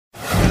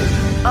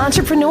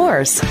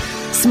entrepreneurs,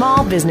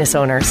 small business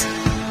owners,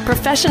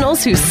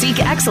 professionals who seek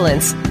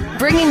excellence,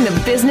 bringing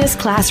the business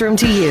classroom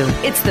to you.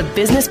 It's the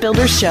Business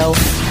Builders Show.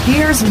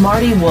 Here's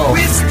Marty Wolf.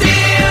 We still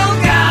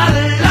got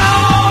a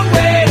long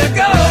way to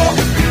go.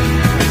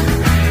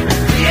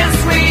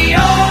 Yes, we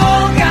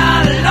all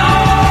got a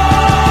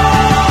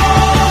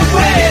long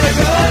way to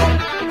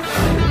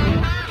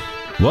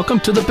go. Welcome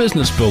to the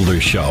Business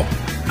Builders Show.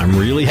 I'm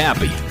really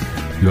happy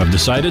you have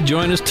decided to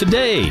join us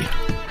today.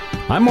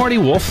 I'm Marty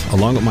Wolf,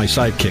 along with my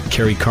sidekick,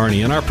 Kerry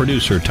Carney, and our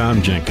producer,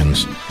 Tom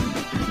Jenkins.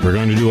 We're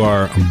going to do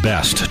our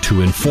best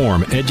to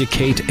inform,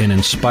 educate, and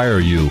inspire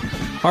you,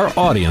 our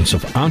audience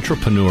of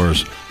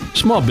entrepreneurs,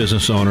 small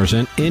business owners,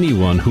 and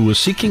anyone who is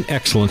seeking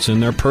excellence in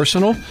their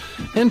personal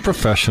and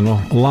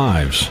professional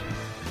lives.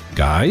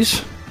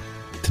 Guys,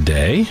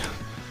 today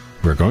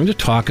we're going to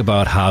talk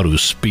about how to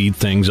speed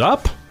things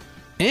up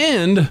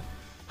and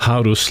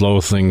how to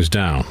slow things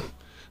down.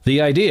 The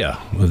idea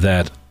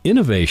that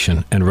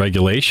innovation and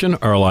regulation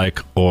are like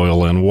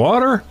oil and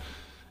water,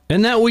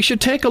 and that we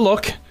should take a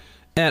look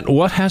at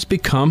what has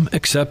become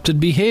accepted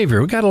behavior.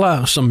 We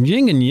got some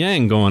yin and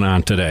yang going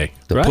on today.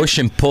 The push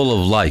and pull of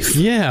life.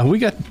 Yeah, we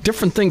got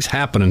different things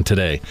happening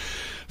today.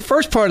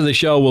 First part of the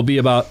show will be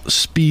about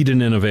speed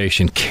and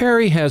innovation.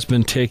 Carrie has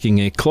been taking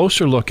a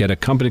closer look at a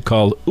company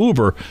called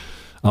Uber.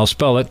 I'll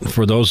spell it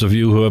for those of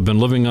you who have been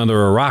living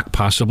under a rock,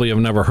 possibly have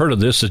never heard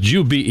of this. It's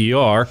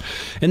UBER,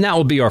 and that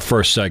will be our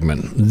first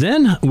segment.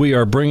 Then we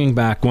are bringing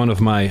back one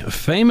of my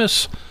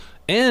famous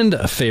and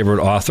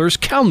favorite authors,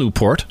 Cal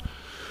Newport,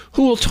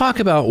 who will talk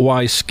about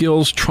why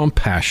skills trump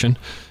passion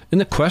in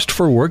the quest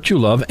for work you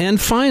love. And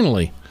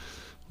finally,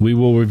 we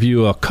will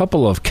review a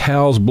couple of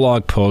Cal's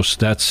blog posts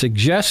that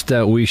suggest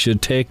that we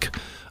should take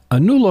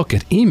a new look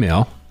at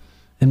email,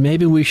 and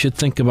maybe we should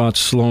think about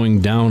slowing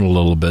down a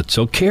little bit.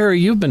 So, Carrie,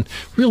 you've been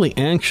really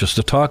anxious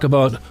to talk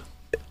about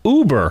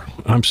Uber.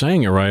 I'm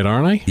saying it right,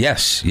 aren't I?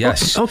 Yes.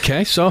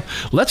 Okay, so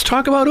let's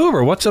talk about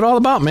Uber. What's it all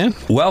about, man?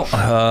 Well,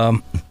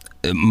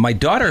 my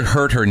daughter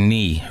hurt her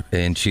knee,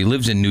 and she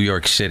lives in New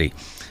York City.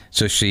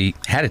 So she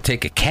had to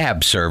take a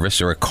cab service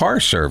or a car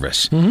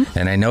service. Mm-hmm.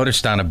 And I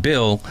noticed on a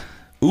bill,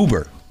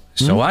 Uber.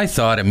 So I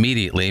thought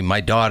immediately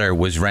my daughter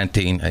was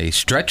renting a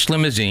stretch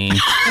limousine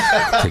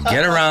to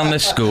get around the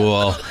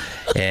school,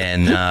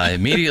 and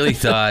immediately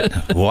thought,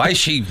 why is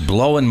she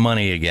blowing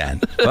money again?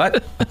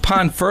 But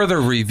upon further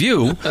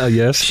review,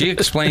 she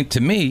explained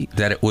to me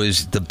that it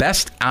was the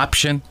best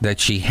option that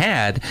she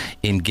had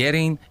in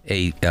getting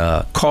a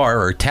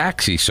car or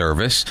taxi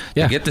service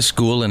to get to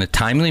school in a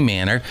timely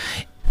manner.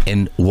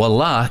 And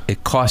voila,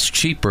 it costs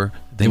cheaper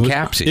than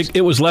taxis.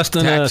 It was less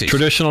than a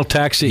traditional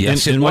taxi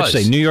in what,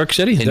 say, New York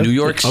City? In New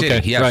York City,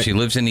 okay, right. She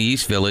lives in the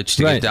East Village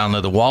to get down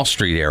to the Wall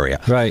Street area.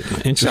 Right,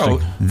 interesting.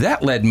 So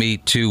that led me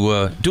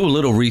to do a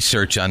little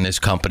research on this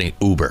company,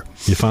 Uber.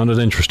 You found it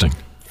interesting.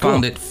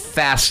 Found it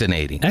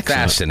fascinating.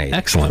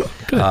 Excellent.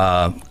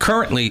 Good.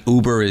 Currently,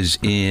 Uber is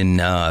in,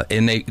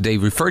 and they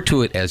refer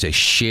to it as a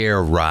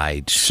share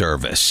ride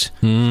service.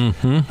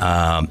 Mm-hmm.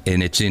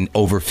 And it's in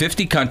over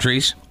 50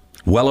 countries,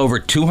 well over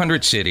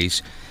 200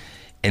 cities.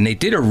 And they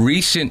did a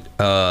recent,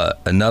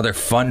 another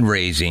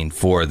fundraising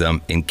for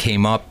them and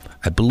came up,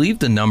 I believe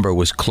the number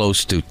was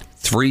close to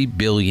 $3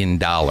 billion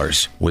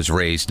was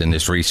raised in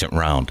this recent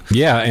round.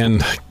 Yeah,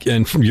 and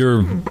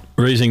you're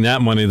raising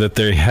that money that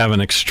they have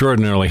an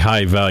extraordinarily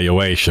high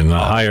valuation,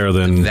 higher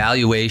than... The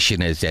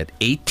valuation is at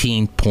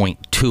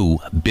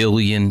 $18.2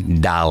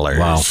 billion.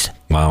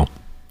 Wow.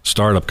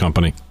 Startup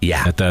company.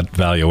 Yeah. At that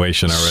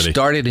valuation already.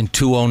 Started in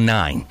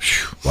 2009.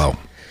 Wow.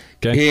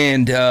 Okay.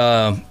 And,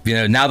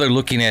 now they're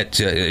looking at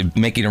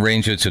making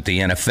arrangements with the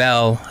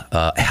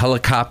NFL,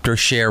 helicopter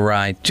share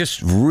ride,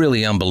 just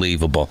really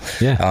unbelievable.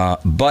 Yeah.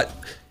 But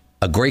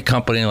a great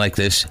company like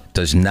this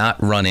does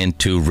not run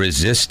into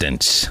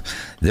resistance.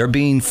 They're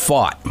being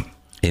fought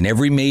in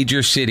every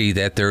major city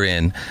that they're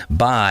in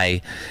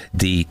by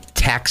the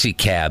taxi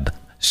cab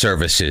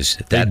services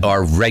that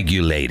are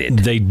regulated.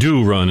 They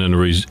do run into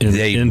resistance.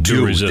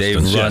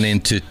 They've run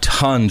into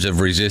tons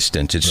of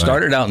resistance. It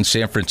started out in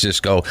San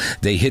Francisco.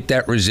 They hit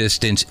that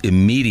resistance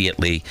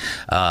immediately,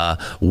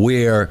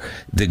 where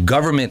the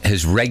government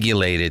has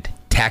regulated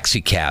taxi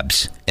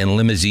cabs and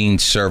limousine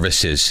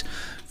services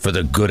for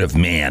the good of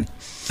man.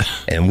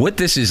 And what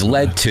this has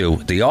led to,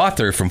 the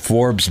author from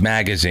Forbes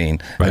magazine,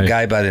 a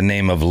guy by the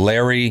name of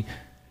Larry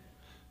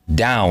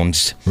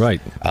Downs,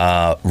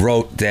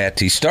 wrote that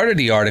he started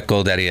the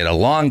article that he had a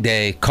long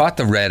day, caught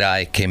the red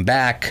eye, came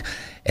back,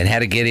 and had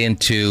to get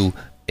into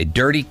a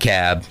dirty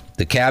cab.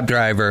 The cab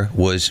driver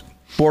was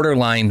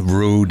borderline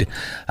rude.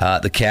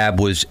 The cab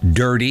was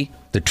dirty.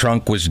 The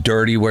trunk was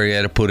dirty where he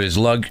had to put his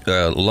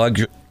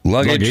luggage.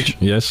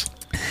 Yes.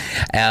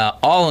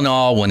 All in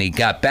all, when he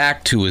got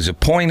back to his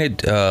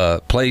appointed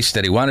place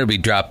that he wanted to be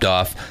dropped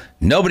off,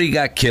 Nobody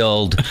got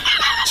killed.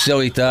 So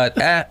he thought,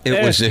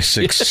 it was a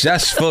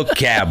successful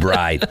cab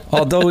ride.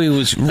 Although he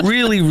was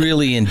really,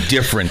 really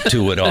indifferent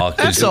to it all.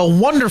 That's a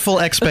wonderful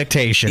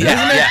expectation, isn't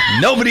it? Yeah,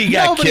 nobody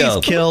got killed.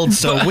 Nobody's killed,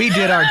 so we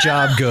did our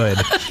job good.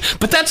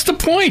 But that's the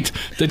point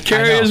that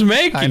Carrie is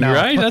making,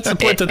 right? That's the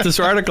point that this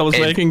article is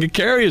making, that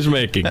Carrie is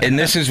making. And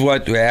this is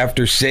what,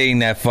 after saying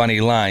that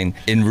funny line,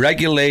 in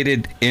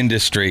regulated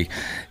industry,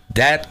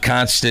 that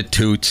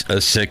constitutes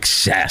a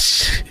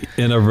success.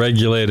 In a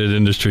regulated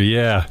industry,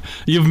 yeah.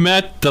 You've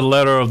met the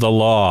letter of the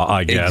law,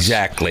 I guess.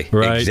 Exactly.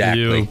 Right?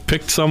 Exactly. You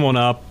picked someone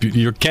up.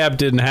 Your cab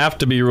didn't have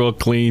to be real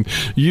clean.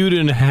 You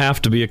didn't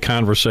have to be a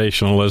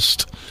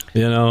conversationalist,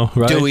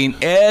 right? Doing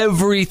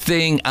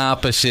everything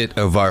opposite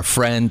of our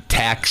friend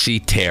Taxi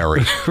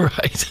Terry.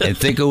 Right. And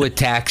think of what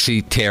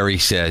Taxi Terry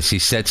says. He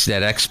sets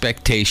that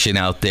expectation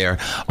out there.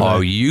 Right.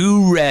 Are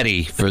you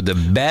ready for the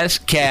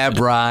best cab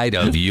ride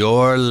of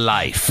your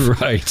life?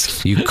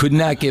 Right. You could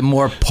not get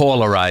more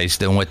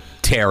polarized than what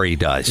Terry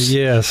does.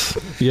 Yes,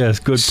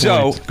 good point.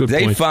 So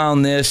they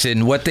found this,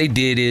 and what they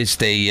did is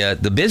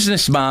the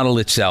business model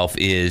itself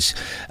is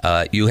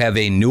you have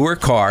a newer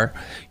car,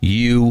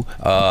 you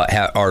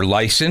are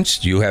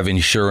licensed, you have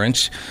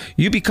insurance,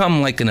 you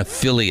become like an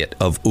affiliate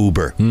of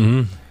Uber,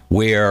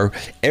 where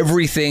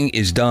everything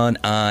is done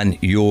on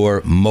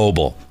your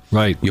mobile.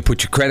 Right. You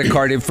put your credit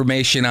card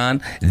information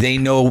on. They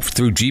know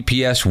through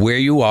GPS where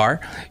you are.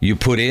 You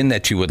put in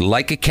that you would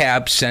like a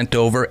cab sent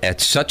over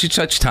at such and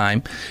such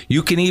time.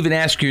 You can even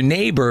ask your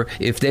neighbor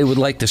if they would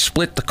like to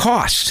split the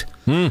cost.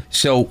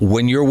 So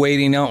when you're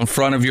waiting out in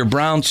front of your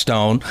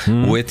brownstone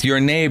with your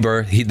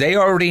neighbor, they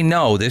already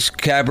know this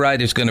cab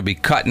ride is going to be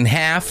cut in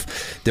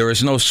half. There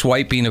is no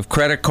swiping of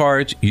credit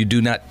cards. You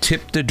do not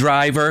tip the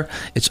driver.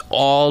 It's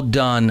all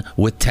done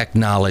with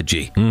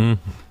technology.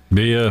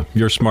 Via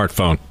your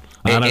smartphone.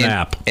 On an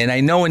app. And I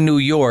know in New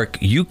York,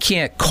 you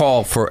can't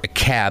call for a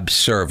cab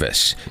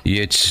service.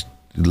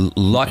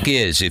 Luck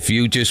is, if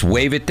you just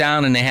wave it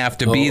down and they have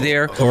to be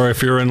there. Or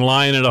if you're in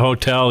line at a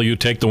hotel, you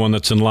take the one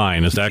that's in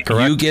line. Is that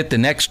correct? You get the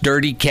next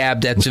dirty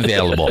cab that's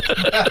available.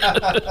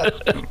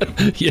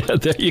 Yeah,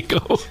 there you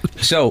go.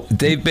 So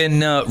they've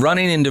been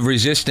running into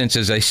resistance,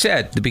 as I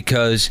said,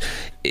 because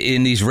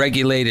in these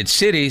regulated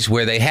cities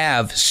where they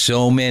have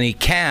so many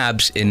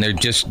cabs and they're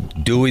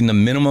just doing the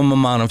minimum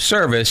amount of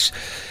service,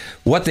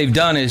 what they've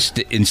done is,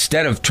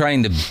 instead of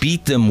trying to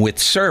beat them with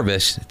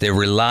service, they're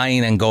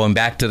relying on going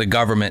back to the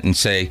government and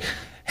say,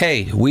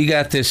 hey, we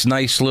got this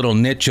nice little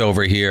niche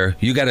over here.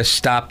 You got to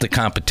stop the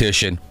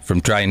competition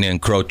from trying to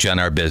encroach on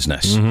our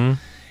business.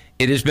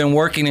 It has been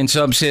working in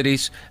some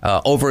cities.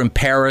 Over in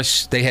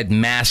Paris, they had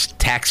mass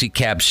taxi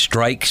cab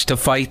strikes to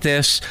fight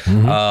this.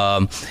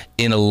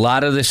 In a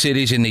lot of the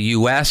cities in the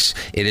U.S.,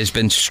 it has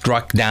been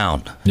struck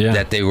down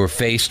that they were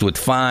faced with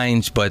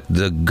fines, but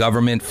the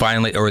government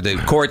finally, or the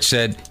court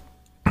said,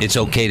 it's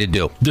okay to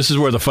do. This is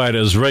where the fight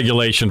is,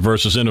 regulation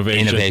versus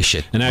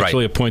innovation. And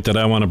actually, a point that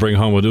I want to bring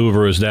home with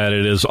Uber is that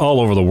it is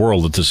all over the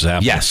world that this is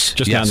happening. Yes.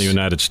 Just not in the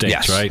United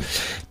States, right?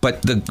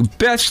 But the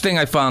best thing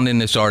I found in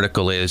this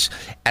article is,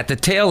 at the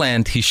tail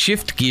end, he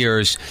shifted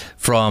gears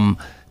from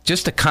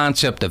just the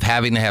concept of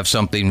having to have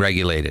something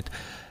regulated.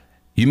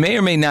 You may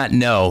or may not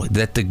know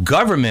that the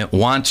government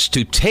wants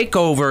to take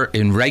over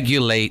and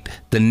regulate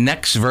the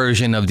next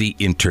version of the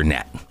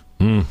Internet.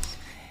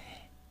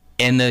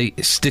 And the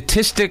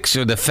statistics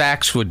or the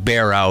facts would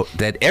bear out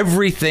that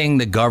everything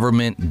the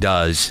government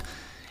does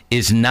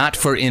is not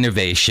for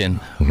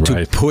innovation,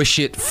 to push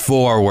it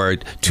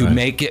forward, to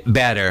make it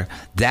better.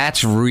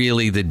 That's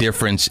really the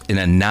difference in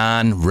a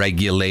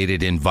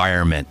non-regulated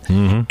environment.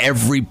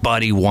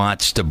 Everybody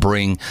wants to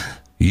bring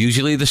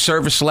usually the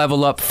service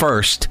level up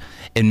first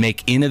and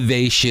make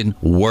innovation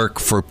work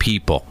for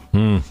people.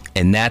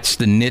 And that's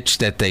the niche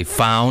that they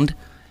found.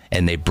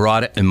 And they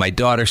brought it, and my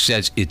daughter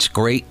says it's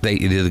great.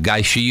 The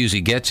guy she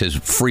usually gets has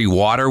free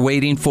water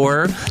waiting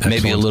for her,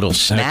 maybe a little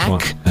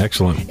snack.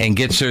 Excellent. And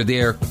gets her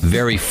there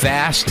very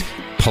fast,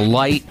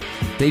 polite.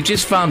 They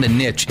just found a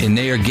niche, and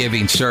they are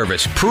giving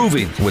service,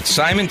 proving what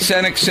Simon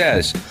Sinek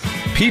says.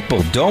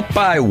 People don't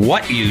buy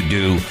what you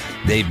do,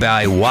 they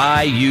buy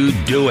why you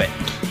do it.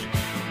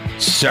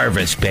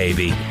 Service,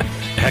 baby.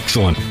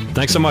 Excellent.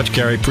 Thanks so much,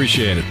 Carrie.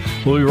 Appreciate it.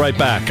 We'll be right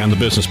back on the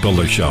Business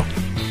Builders Show.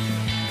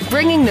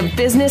 Bringing the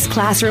business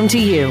classroom to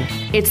you.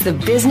 It's the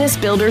Business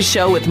Builders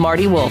Show with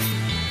Marty Wolf.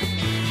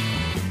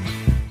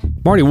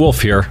 Marty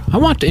Wolf here. I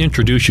want to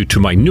introduce you to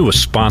my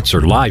newest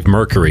sponsor, Live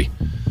Mercury.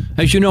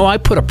 As you know, I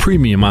put a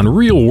premium on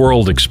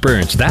real-world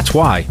experience. That's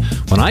why,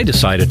 when I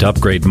decided to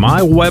upgrade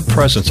my web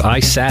presence, I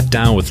sat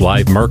down with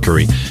Live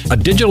Mercury, a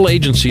digital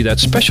agency that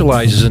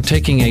specializes in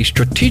taking a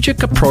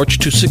strategic approach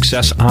to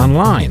success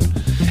online.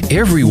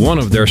 Every one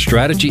of their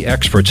strategy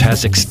experts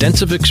has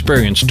extensive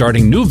experience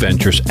starting new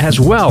ventures as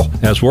well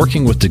as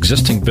working with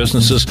existing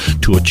businesses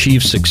to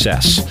achieve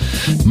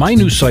success. My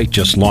new site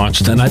just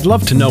launched, and I'd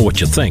love to know what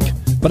you think.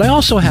 But I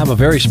also have a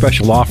very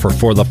special offer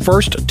for the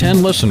first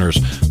 10 listeners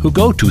who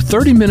go to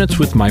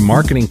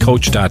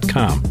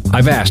 30minuteswithmymarketingcoach.com.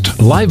 I've asked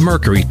Live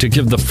Mercury to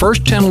give the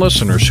first 10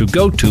 listeners who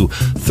go to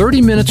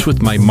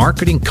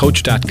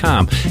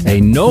 30minuteswithmymarketingcoach.com a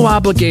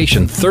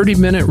no-obligation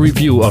 30-minute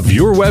review of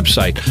your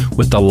website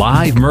with the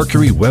Live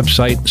Mercury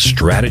website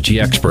strategy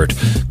expert.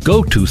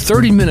 Go to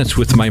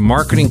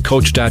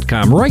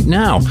 30minuteswithmymarketingcoach.com right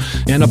now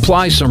and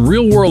apply some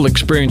real-world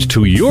experience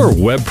to your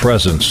web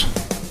presence.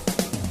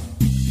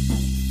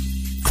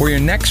 For your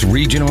next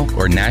regional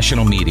or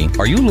national meeting,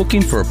 are you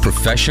looking for a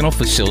professional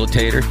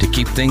facilitator to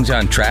keep things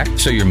on track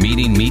so your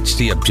meeting meets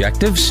the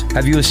objectives?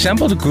 Have you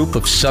assembled a group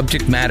of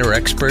subject matter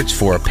experts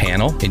for a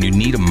panel and you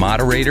need a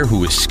moderator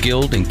who is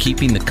skilled in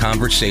keeping the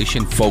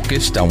conversation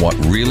focused on what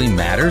really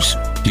matters?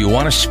 Do you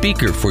want a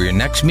speaker for your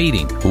next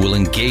meeting who will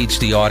engage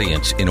the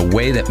audience in a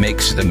way that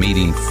makes the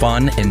meeting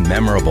fun and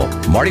memorable?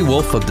 Marty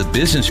Wolf of the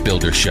Business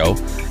Builder Show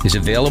is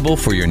available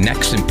for your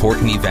next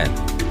important event.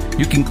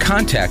 You can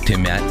contact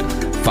him at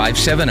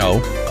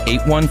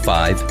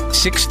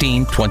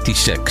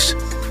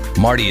 570-815-1626.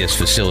 Marty has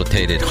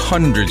facilitated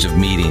hundreds of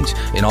meetings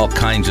in all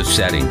kinds of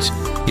settings.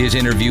 He has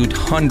interviewed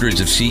hundreds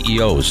of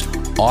CEOs,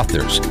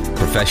 authors,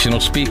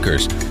 professional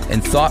speakers,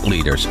 and thought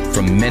leaders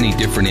from many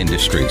different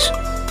industries.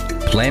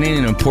 Planning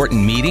an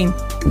important meeting?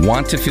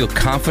 Want to feel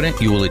confident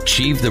you will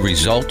achieve the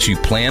results you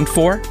planned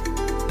for?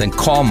 Then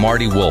call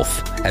Marty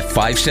Wolf at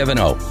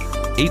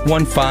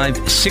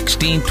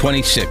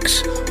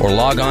 570-815-1626 or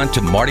log on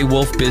to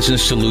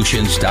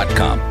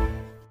martywolfbusinesssolutions.com.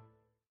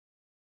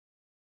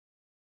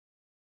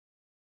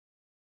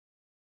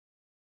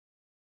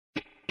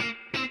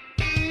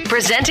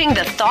 Presenting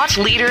the thought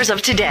leaders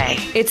of today.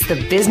 It's the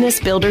Business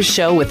Builders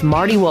Show with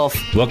Marty Wolf.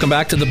 Welcome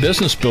back to the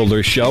Business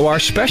Builders Show. Our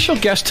special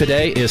guest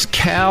today is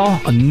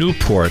Cal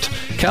Newport.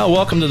 Cal,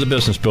 welcome to the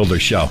Business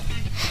Builders Show.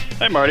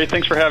 Hi, Marty.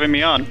 Thanks for having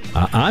me on.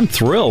 I'm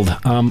thrilled.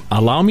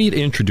 Allow me to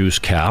introduce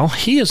Cal.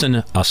 He is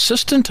an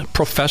assistant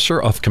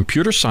professor of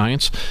computer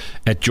science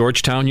at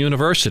Georgetown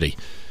University.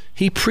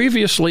 He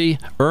previously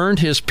earned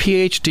his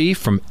PhD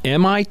from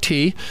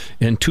MIT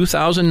in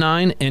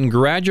 2009 and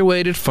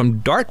graduated from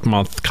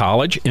Dartmouth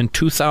College in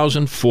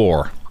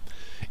 2004.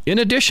 In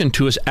addition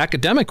to his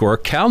academic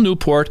work, Cal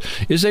Newport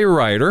is a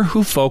writer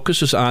who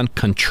focuses on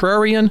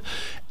contrarian,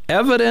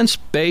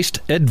 evidence-based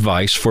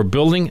advice for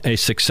building a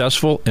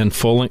successful and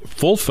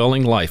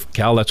fulfilling life.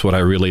 Cal, that's what I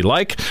really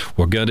like.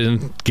 We're going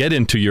to get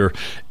into your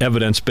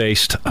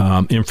evidence-based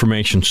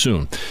information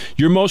soon.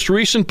 Your most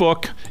recent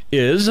book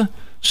is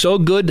So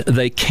Good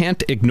They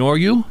Can't Ignore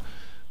You: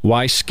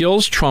 Why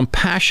Skills Trump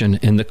Passion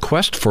in the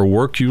Quest for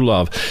Work You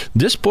Love.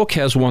 This book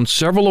has won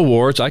several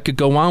awards. I could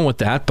go on with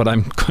that, but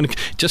I'm going to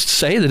just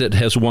say that it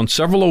has won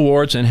several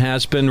awards and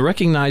has been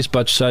recognized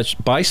by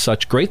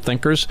such great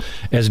thinkers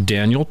as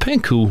Daniel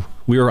Pink, who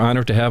we were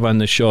honored to have on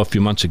this show a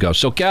few months ago.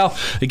 So, Cal,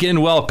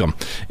 again, welcome.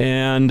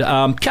 And,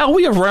 Cal,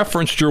 we have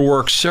referenced your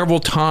work several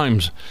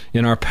times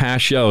in our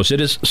past shows. It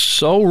is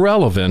so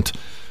relevant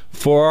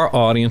for our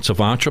audience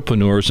of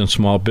entrepreneurs and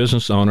small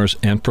business owners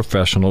and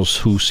professionals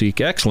who seek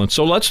excellence.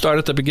 So let's start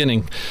at the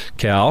beginning,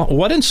 Cal.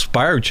 What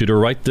inspired you to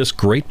write this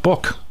great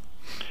book?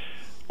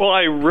 Well,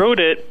 I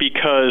wrote it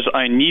because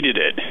I needed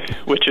it,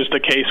 which is the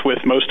case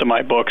with most of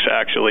my books,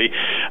 actually.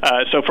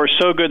 So for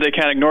So Good They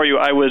Can't Ignore You,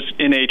 I was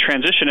in a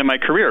transition in my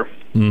career.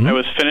 Mm-hmm. I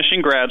was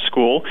finishing grad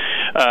school.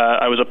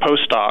 I was a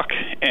postdoc,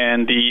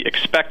 and the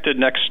expected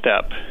next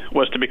step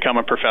was to become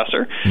a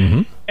professor.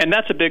 Mm-hmm. And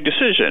that's a big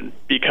decision,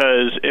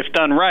 because if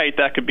done right,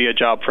 that could be a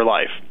job for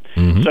life.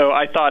 Mm-hmm. So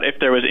I thought if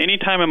there was any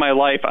time in my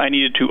life I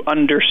needed to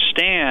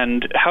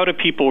understand how do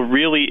people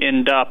really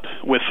end up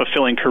with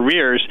fulfilling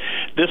careers,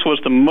 this was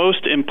the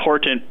most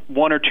important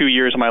 1 or 2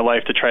 years of my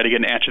life to try to get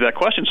an answer to that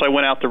question. So I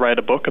went out to write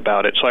a book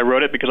about it. So I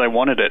wrote it because I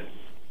wanted it.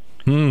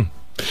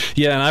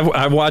 Yeah, and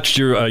I've watched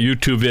your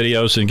YouTube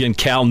videos. And again,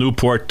 Cal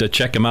Newport,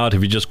 check him out.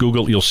 If you just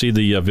Google, you'll see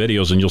the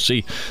videos, and you'll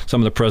see some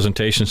of the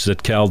presentations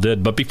that Cal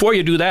did. But before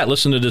you do that,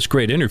 listen to this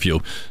great interview,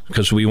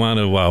 because we want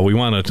to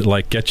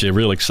like get you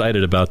real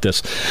excited about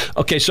this.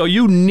 Okay, so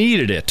you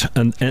needed it,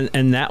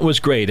 and that was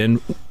great. And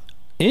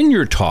in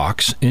your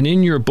talks and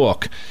in your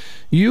book,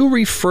 you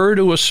refer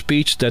to a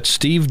speech that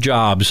Steve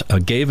Jobs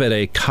gave at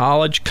a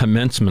college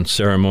commencement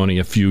ceremony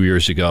a few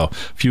years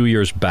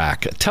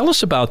back. Tell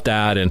us about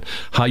that and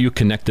how you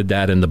connected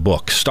that in the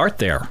book. Start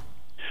there.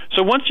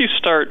 So once you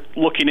start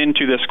looking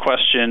into this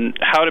question,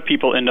 how do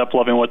people end up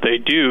loving what they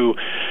do,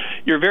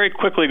 you're very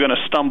quickly going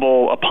to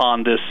stumble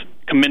upon this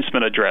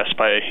commencement address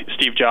by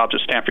Steve Jobs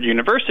at Stanford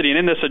University. And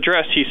in this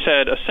address, he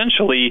said,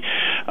 essentially,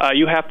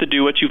 you have to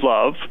do what you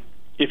love.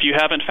 If you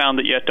haven't found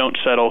it yet, don't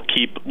settle,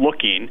 keep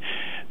looking.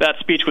 That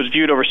speech was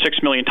viewed over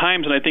 6 million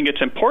times, and I think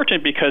it's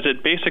important because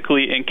it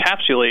basically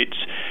encapsulates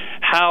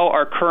how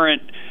our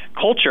current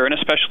culture, and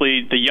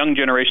especially the young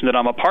generation that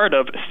I'm a part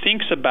of,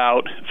 thinks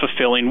about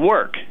fulfilling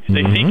work. Mm-hmm.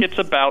 They think it's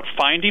about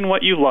finding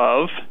what you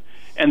love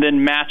and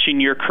then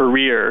matching your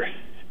career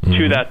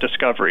to that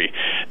discovery.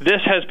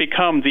 This has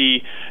become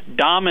the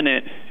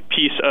dominant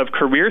piece of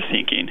career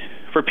thinking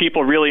for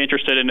people really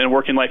interested in a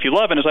working life you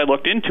love. And as I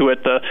looked into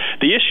it,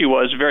 the issue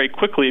was very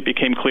quickly it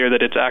became clear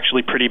that it's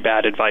actually pretty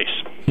bad advice.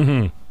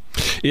 Mm-hmm.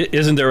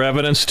 Isn't there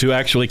evidence to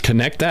actually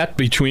connect that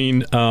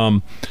between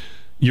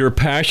your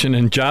passion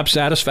and job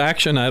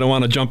satisfaction? I don't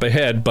want to jump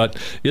ahead, but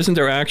isn't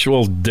there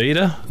actual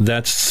data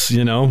that's,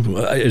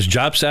 is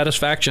job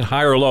satisfaction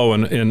high or low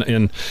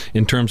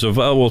in terms of,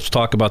 we'll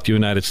talk about the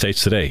United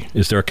States today.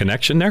 Is there a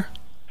connection there?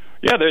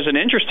 Yeah, there's an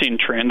interesting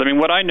trend. I mean,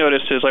 what I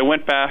noticed is I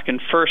went back and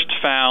first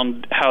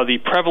found how the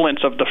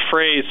prevalence of the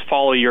phrase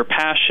follow your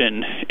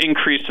passion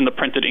increased in the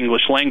printed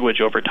English language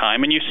over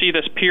time. And you see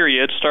this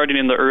period starting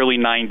in the early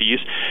 90s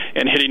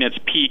and hitting its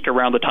peak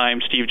around the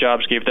time Steve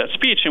Jobs gave that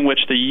speech, in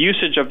which the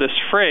usage of this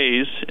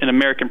phrase in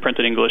American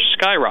printed English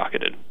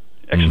skyrocketed,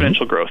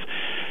 exponential growth.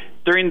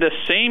 During this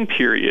same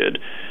period,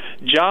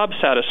 job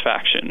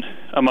satisfaction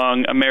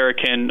among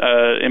American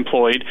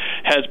employed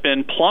has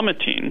been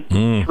plummeting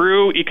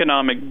through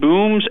economic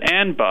booms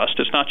and busts.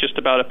 It's not just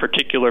about a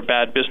particular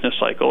bad business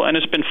cycle. And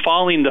it's been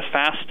falling the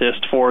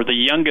fastest for the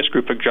youngest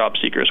group of job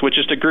seekers, which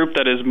is the group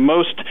that is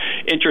most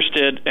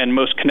interested and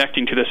most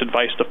connecting to this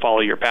advice to follow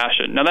your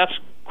passion. Now, that's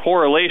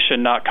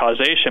correlation, not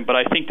causation, but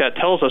I think that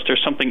tells us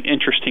there's something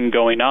interesting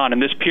going on. In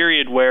this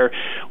period where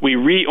we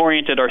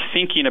reoriented our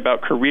thinking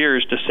about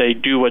careers to say,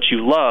 do what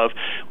you love,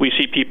 we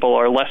see people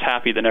are less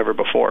happy than ever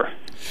before.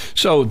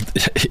 So,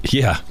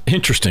 yeah,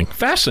 interesting,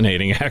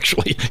 fascinating,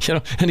 actually.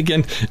 And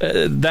again,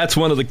 that's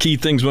one of the key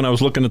things when I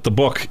was looking at the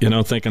book.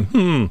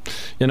 Thinking,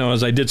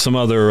 as I did some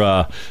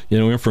other,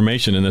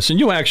 information in this, and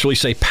you actually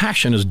say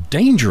passion is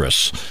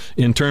dangerous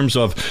in terms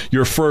of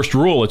your first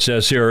rule. It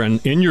says here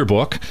in your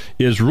book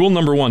is rule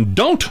number 1: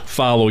 don't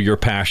follow your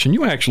passion.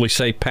 You actually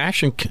say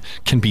passion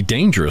can be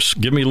dangerous.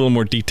 Give me a little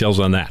more details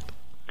on that.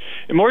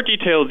 In more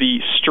detail, the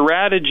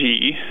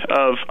strategy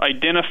of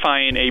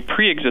identifying a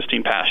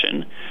pre-existing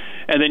passion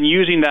and then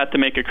using that to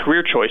make a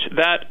career choice,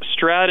 that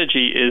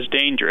strategy is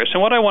dangerous.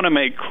 And what I want to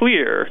make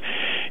clear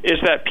is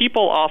that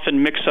people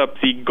often mix up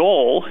the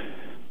goal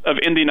of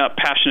ending up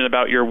passionate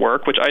about your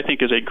work, which I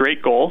think is a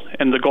great goal,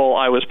 and the goal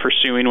I was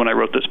pursuing when I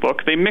wrote this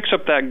book. They mix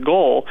up that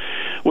goal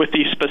with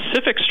the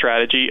specific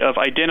strategy of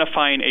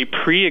identifying a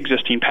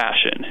pre-existing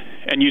passion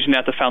and using that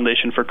as the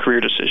foundation for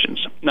career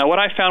decisions. Now, what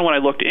I found when I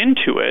looked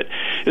into it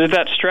is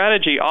that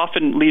strategy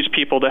often leads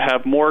people to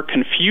have more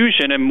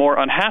confusion and more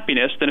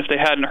unhappiness than if they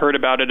hadn't heard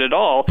about it at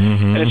all.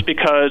 And it's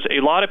because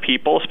a lot of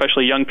people,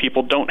 especially young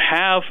people, don't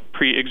have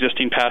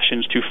pre-existing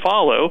passions to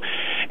follow.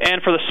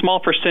 And for the small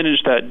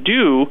percentage that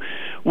do,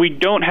 we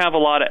don't have a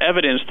lot of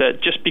evidence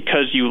that just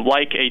because you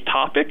like a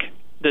topic,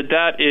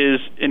 that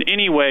is in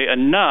any way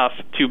enough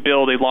to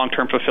build a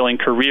long-term fulfilling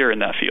career in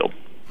that field.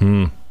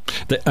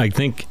 I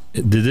think,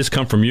 did this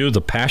come from you,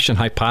 the passion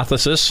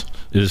hypothesis?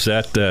 Is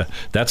that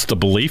that's the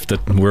belief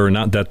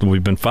that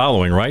we've been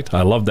following, right?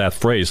 I love that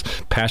phrase,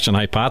 passion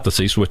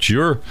hypothesis, which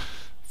you're,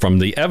 from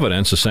the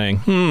evidence, is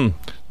saying,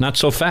 not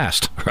so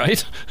fast,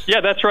 right?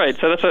 Yeah, that's right.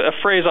 So that's a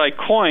phrase I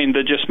coined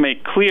to just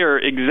make clear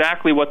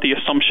exactly what the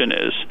assumption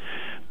is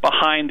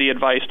behind the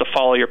advice to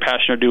follow your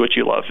passion or do what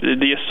you love.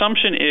 The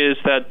assumption is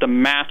that the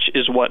match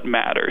is what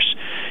matters.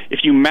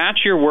 If you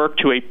match your work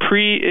to a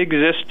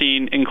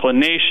pre-existing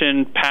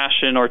inclination,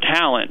 passion, or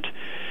talent,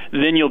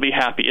 then you'll be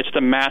happy. It's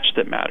the match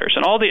that matters.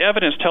 And all the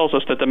evidence tells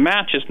us that the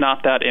match is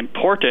not that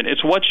important.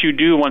 It's what you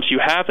do once you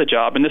have the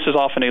job, and this is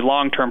often a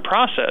long-term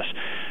process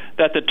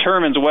that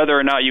determines whether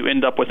or not you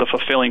end up with a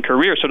fulfilling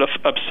career. So to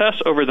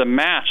obsess over the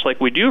match like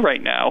we do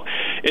right now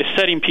is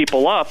setting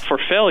people up for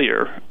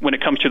failure when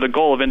it comes to the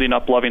goal of ending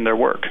up loving their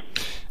work.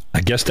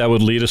 I guess that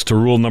would lead us to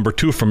rule number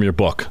 2 from your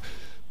book.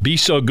 Be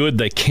so good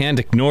they can't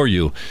ignore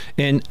you.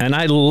 And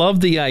I love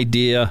the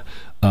idea,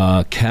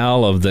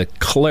 Cal, of the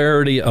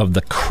clarity of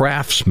the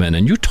craftsman.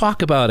 And you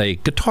talk about a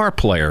guitar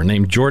player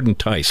named Jordan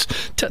Tice.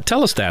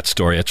 Tell us that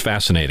story. It's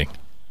fascinating.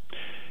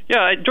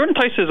 Yeah, Jordan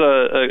Tice is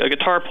a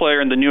guitar player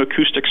in the new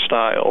acoustic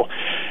style,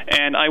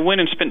 and I went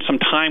and spent some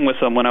time with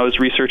him when I was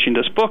researching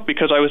this book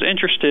because I was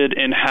interested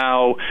in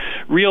how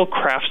real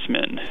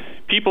craftsmen,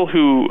 people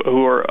who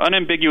are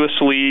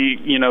unambiguously,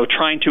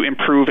 trying to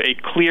improve a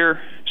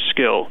clear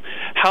skill,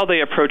 how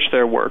they approach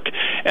their work.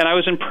 And I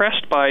was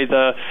impressed by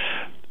the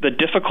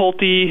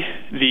difficulty,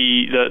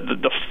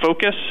 the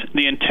focus,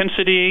 the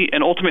intensity,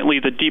 and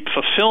ultimately the deep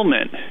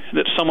fulfillment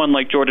that someone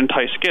like Jordan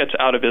Tice gets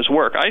out of his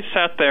work. I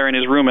sat there in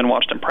his room and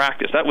watched him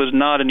practice. That was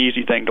not an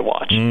easy thing to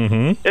watch.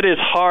 It is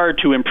hard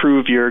to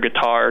improve your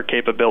guitar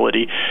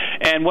capability.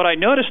 And what I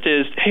noticed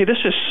is, hey, this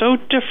is so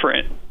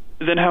different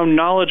than how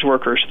knowledge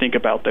workers think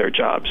about their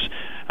jobs.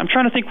 I'm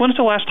trying to think, when's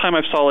the last time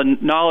I saw a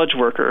knowledge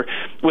worker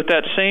with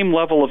that same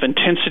level of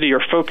intensity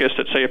or focus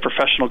that, say, a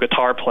professional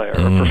guitar player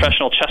or a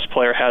professional chess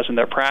player has in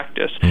their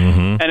practice?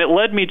 And it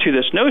led me to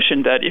this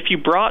notion that if you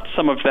brought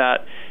some of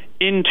that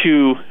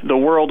into the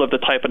world of the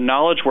type of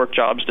knowledge work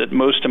jobs that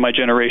most of my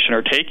generation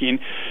are taking,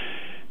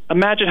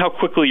 imagine how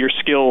quickly your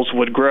skills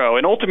would grow.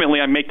 And ultimately,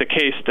 I make the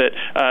case that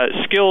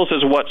skills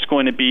is what's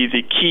going to be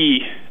the key,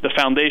 the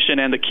foundation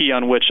and the key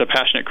on which a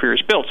passionate career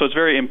is built. So it's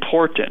very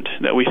important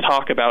that we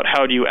talk about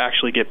how do you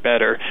actually get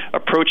better,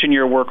 approaching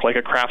your work like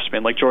a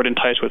craftsman, like Jordan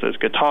Tice with his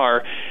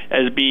guitar,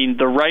 as being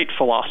the right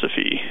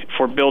philosophy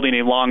for building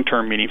a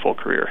long-term, meaningful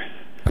career.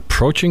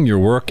 Approaching your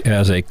work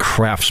as a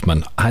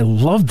craftsman. I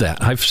love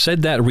that. I've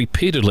said that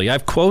repeatedly.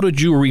 I've quoted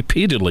you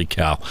repeatedly,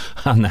 Cal,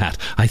 on that.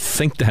 I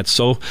think that's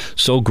so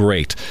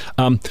great.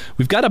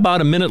 We've got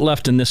about a minute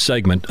left in this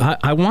segment.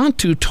 I want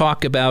to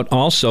talk about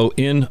also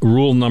in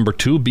rule number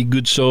 2,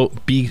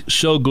 be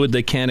so good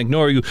they can't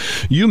ignore you.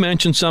 You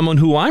mentioned someone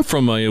who I'm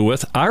familiar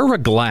with, Ira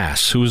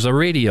Glass, who's a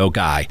radio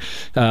guy.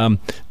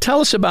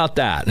 Tell us about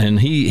that. And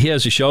he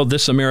has a show,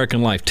 This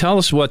American Life. Tell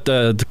us what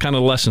the kind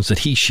of lessons that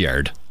he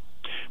shared.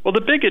 Well, the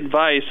big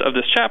advice of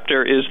this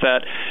chapter is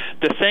that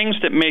the things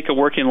that make a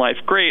working life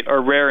great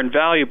are rare and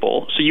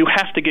valuable, so you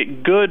have to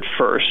get good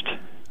first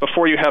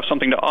before you have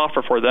something to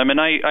offer for them. And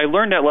I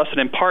learned that lesson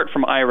in part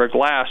from Ira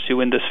Glass, who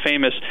in this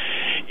famous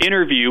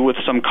interview with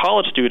some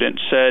college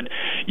students said,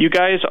 you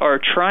guys are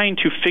trying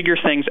to figure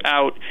things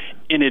out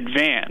in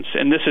advance,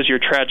 and this is your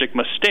tragic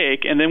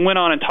mistake, and then went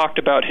on and talked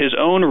about his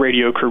own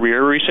radio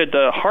career, where he said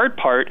the hard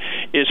part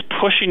is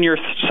pushing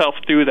yourself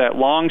through that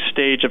long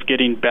stage of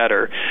getting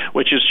better,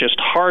 which is just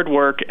hard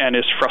work and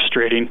is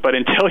frustrating. But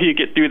until you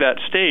get through that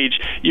stage,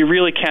 you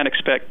really can't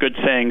expect good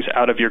things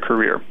out of your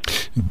career.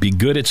 Be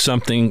good at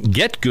something,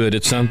 get good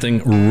at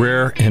something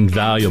rare and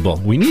valuable.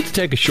 We need to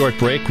take a short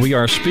break. We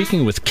are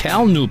speaking with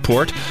Cal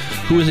Newport,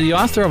 who is the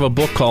author of a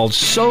book called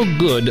So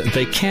Good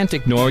They Can't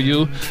Ignore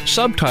You.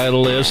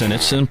 Subtitle is, and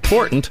it's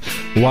important,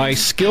 Why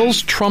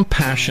Skills Trump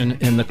Passion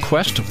in the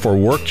Quest for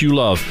Work You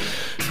Love.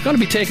 We're going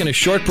to be taking a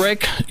short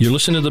break. You're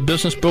listening to The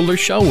Business Builder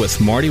Show with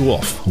Marty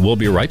Wolf. We'll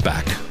be right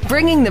back.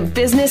 Bringing the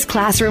business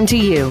classroom to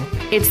you.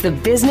 It's The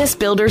Business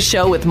Builder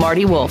Show with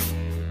Marty Wolf.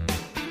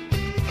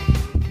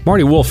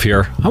 Marty Wolf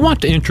here. I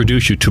want to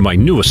introduce you to my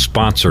newest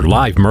sponsor,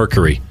 Live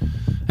Mercury.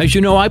 As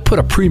you know, I put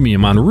a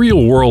premium on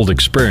real-world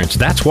experience.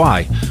 That's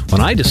why, when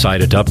I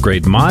decided to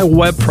upgrade my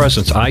web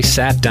presence, I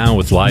sat down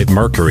with Live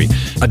Mercury,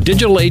 a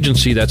digital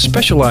agency that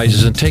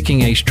specializes in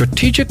taking a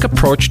strategic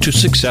approach to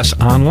success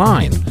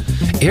online.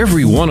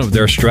 Every one of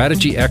their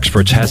strategy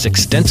experts has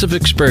extensive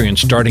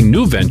experience starting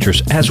new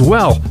ventures as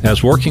well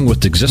as working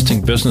with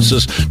existing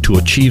businesses to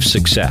achieve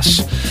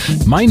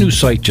success. My new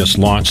site just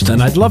launched,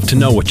 and I'd love to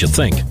know what you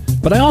think.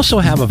 But I also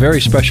have a very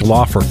special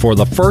offer for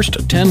the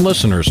first 10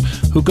 listeners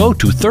who go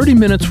to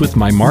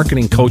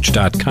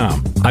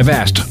 30minuteswithmymarketingcoach.com. I've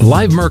asked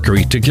Live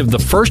Mercury to give the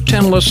first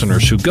 10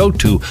 listeners who go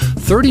to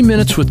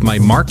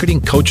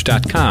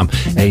 30minuteswithmymarketingcoach.com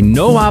a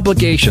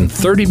no-obligation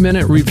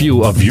 30-minute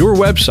review of your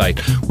website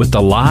with the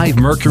Live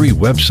Mercury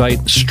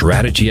website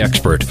strategy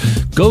expert.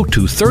 Go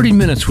to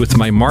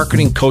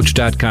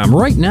 30minuteswithmymarketingcoach.com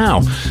right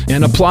now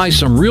and apply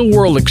some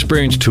real-world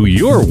experience to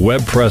your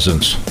web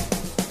presence.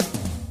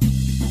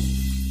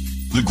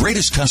 The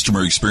greatest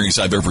customer experience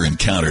I've ever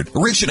encountered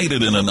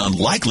originated in an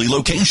unlikely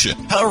location.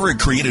 However, it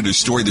created a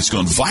story that's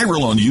gone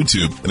viral on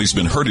YouTube and has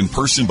been heard in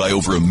person by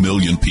over 1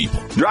 million people.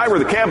 Driver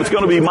of the cab that's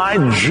going to be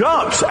mine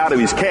jumps out of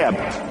his cab,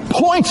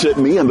 points at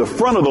me in the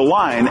front of the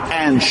line,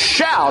 and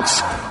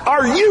shouts,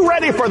 "Are you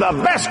ready for the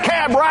best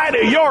cab ride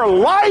of your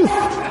life?"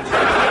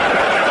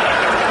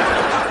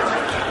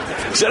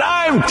 Said,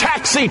 "I'm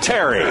Taxi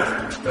Terry."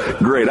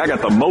 Great, I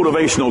got the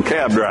motivational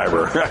cab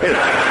driver.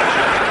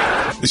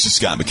 This is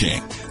Scott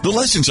McCain. The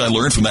lessons I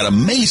learned from that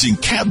amazing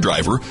cab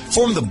driver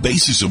form the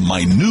basis of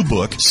my new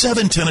book,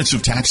 7 Tenets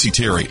of Taxi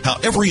Terry, How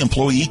Every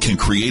Employee Can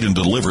Create and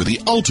Deliver the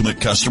Ultimate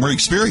Customer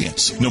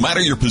Experience. No matter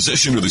your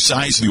position or the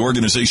size of the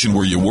organization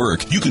where you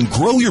work, you can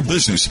grow your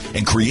business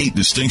and create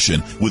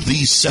distinction with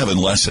these 7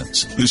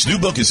 lessons. This new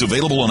book is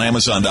available on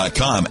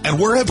Amazon.com and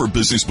wherever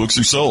business books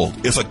are sold.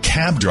 If a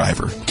cab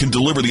driver can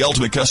deliver the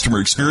ultimate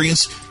customer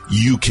experience,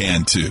 you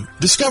can too.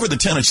 Discover the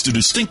tenets to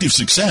distinctive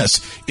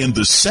success in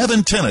the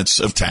 7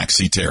 Tenets of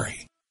Taxi Terry.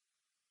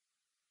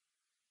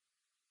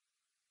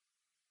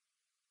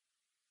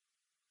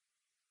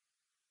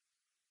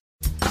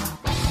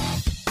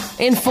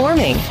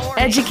 Informing,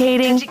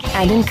 educating,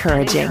 and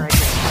encouraging.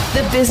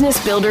 The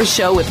Business Builder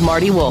Show with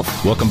Marty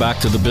Wolf. Welcome back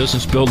to the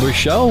Business Builder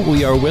Show.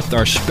 We are with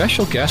our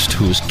special guest,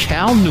 who is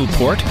Cal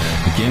Newport.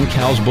 Again,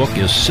 Cal's book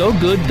is So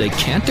Good They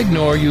Can't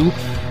Ignore You,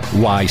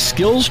 Why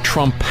Skills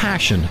Trump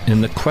Passion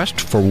in the Quest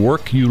for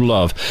Work You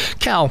Love.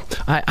 Cal,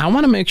 I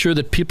want to make sure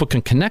that people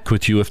can connect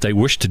with you if they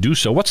wish to do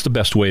so. What's the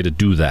best way to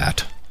do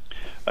that?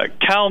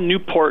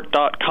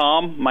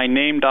 CalNewport.com,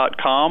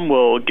 myname.com,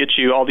 will get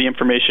you all the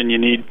information you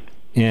need.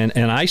 And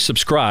I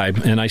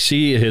subscribe, and I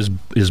see his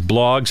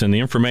blogs and the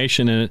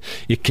information, and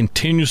it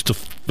continues to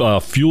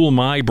fuel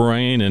my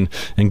brain and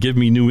give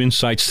me new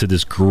insights to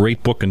this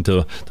great book and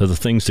to the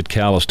things that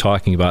Cal is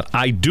talking about.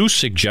 I do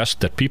suggest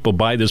that people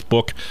buy this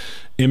book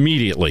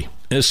immediately.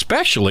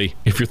 especially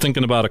if you're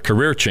thinking about a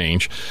career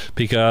change,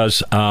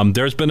 because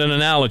there's been an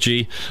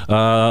analogy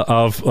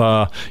of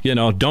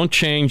don't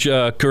change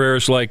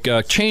careers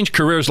change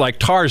careers like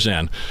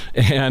Tarzan.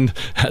 And,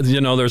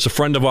 there's a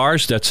friend of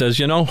ours that says,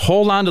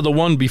 hold on to the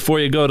one before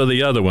you go to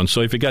the other one.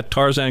 So if you got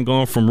Tarzan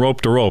going from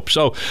rope to rope.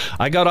 So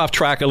I got off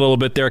track a little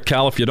bit there,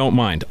 Cal, if you don't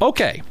mind.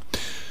 Okay,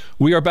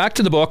 we are back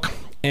to the book.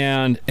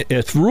 And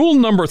it's rule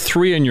number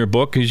 3 in your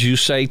book is you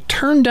say,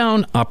 turn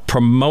down a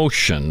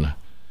promotion.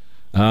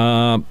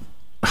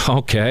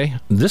 Okay,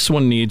 this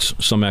one needs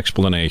some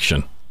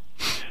explanation.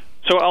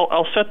 So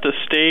I'll set the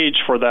stage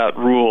for that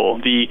rule.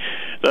 The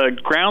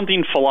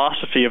grounding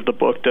philosophy of the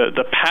book,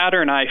 the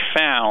pattern I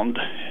found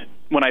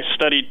when I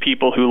studied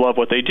people who love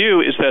what they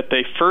do is that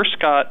they first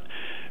got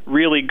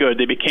really good.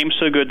 They became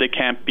so good they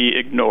can't be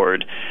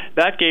ignored.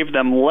 That gave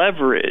them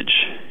leverage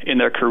in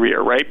their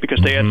career, right?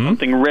 Because they had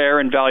something rare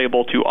and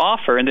valuable to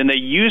offer, and then they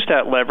used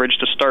that leverage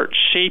to start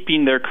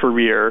shaping their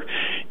career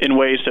in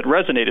ways that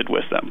resonated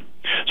with them.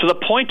 So the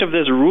point of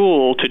this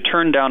rule to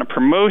turn down a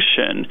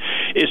promotion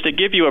is to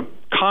give you a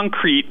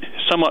concrete,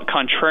 somewhat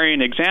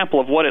contrarian example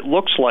of what it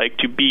looks like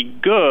to be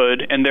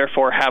good and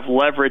therefore have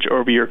leverage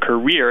over your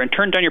career. And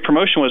turn down your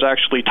promotion was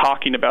actually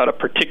talking about a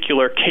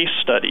particular case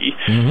study,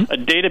 a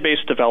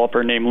database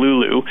developer named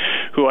Lulu,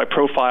 who I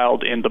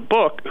profiled in the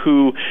book,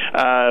 who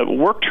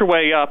worked her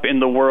way up in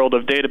the world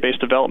of database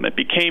development,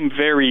 became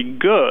very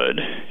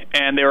good,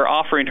 and they were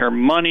offering her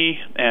money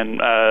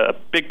and a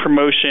big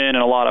promotion and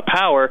a lot of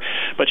power,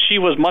 but she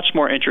was much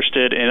more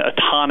interested in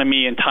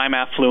autonomy and time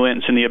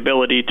affluence and the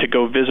ability to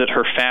go visit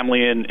her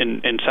family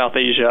in South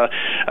Asia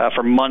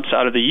for months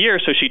out of the year.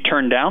 So she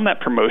turned down that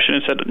promotion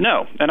and said,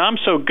 no, and I'm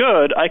so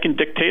good I can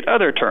dictate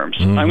other terms.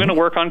 I'm going to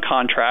work on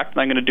contract,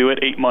 and I'm going to do it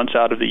 8 months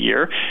out of the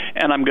year,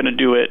 and I'm going to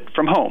do it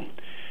from home.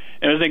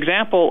 It was an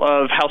example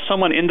of how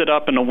someone ended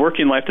up in a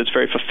working life that's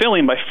very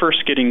fulfilling by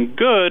first getting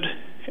good,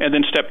 and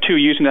then step 2,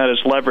 using that as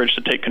leverage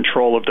to take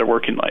control of their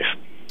working life.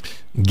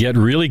 Get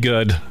really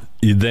good,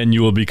 then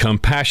you will become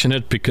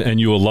passionate, and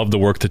you will love the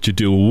work that you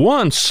do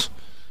once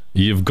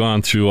you've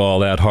gone through all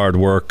that hard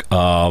work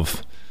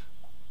of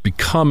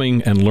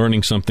becoming and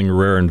learning something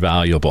rare and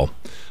valuable.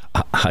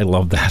 I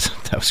love that.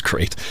 That was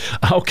great.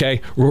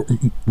 Okay,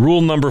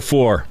 rule number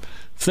 4.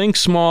 Think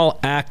small,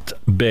 act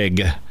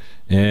big.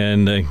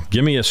 And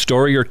give me a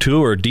story or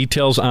two or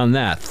details on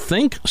that.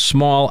 Think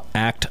small,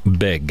 act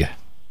big.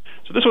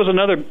 So this was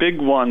another big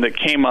one that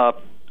came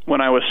up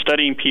when I was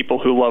studying people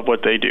who love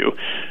what they do.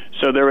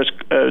 So there was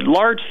a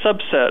large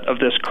subset of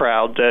this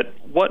crowd that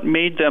what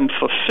made them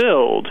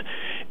fulfilled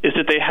is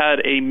that they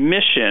had a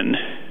mission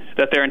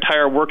that their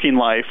entire working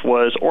life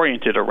was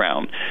oriented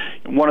around.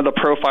 One of the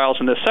profiles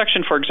in this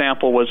section, for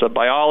example, was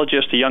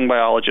a young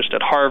biologist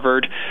at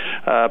Harvard,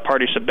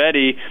 Party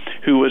Sabeti,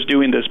 who was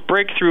doing this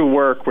breakthrough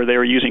work where they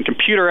were using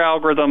computer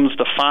algorithms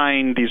to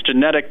find these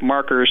genetic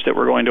markers that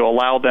were going to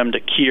allow them to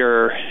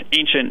cure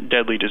ancient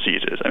deadly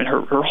diseases. I mean,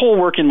 her whole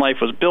working life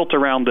was built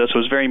around this. It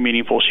was very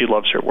meaningful. She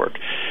loves her work.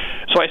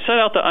 So I set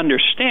out to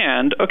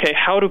understand, okay,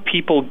 how do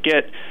people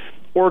get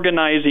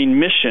organizing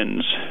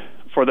missions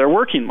for their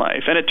working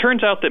life? And it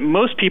turns out that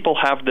most people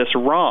have this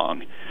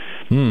wrong.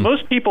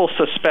 Most people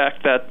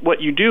suspect that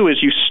what you do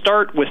is you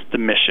start with the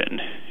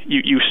mission.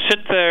 You sit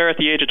there at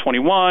the age of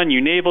 21,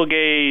 you navel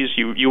gaze,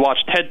 you watch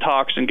TED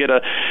Talks and get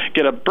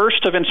a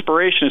burst of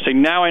inspiration and say,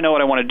 now I know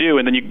what I want to do,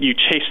 and then you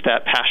chase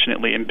that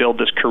passionately and build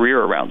this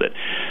career around it.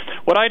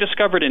 What I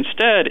discovered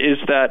instead is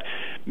that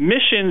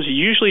missions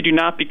usually do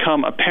not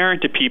become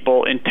apparent to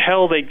people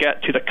until they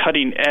get to the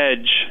cutting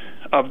edge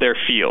of their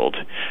field.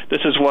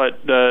 This is what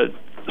the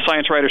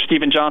science writer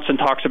Stephen Johnson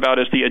talks about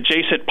as the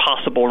adjacent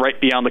possible right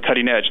beyond the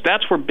cutting edge.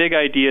 That's where big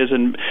ideas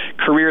and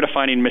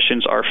career-defining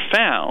missions are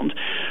found.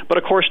 But,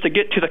 of course, to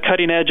get to the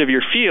cutting edge of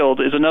your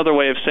field is another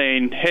way of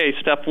saying, hey,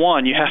 step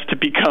 1, you have to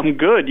become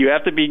good. You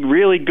have to be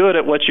really good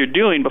at what you're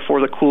doing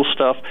before the cool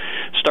stuff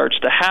starts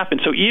to happen.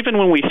 So even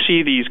when we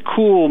see these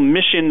cool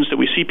missions that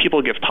we see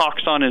people give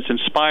talks on and it's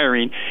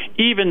inspiring,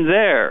 even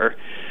there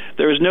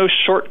is no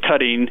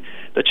shortcutting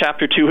the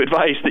Chapter 2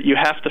 advice that you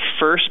have to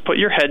first put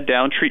your head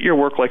down, treat your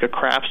work like a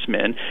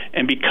craftsman,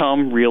 and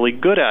become really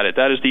good at it.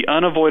 That is the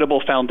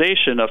unavoidable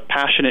foundation of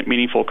passionate,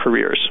 meaningful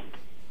careers.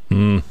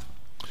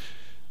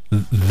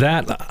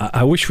 That,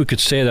 I wish we could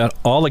say that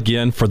all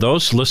again. For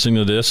those listening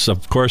to this,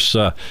 of course,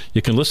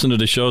 you can listen to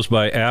the shows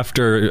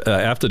after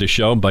the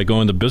show by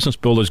going to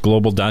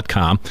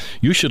businessbuildersglobal.com.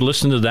 You should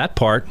listen to that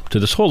part, to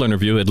this whole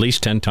interview, at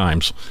least 10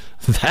 times.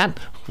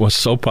 That was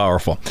so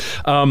powerful.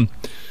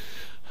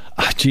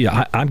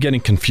 I'm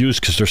getting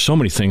confused because there's so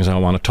many things I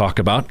want to talk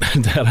about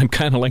that I'm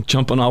kind of like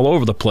jumping all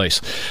over the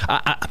place.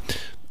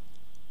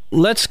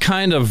 Let's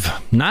kind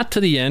of, not to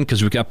the end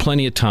because we've got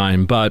plenty of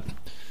time, but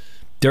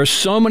there's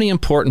so many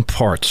important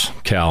parts,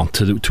 Cal,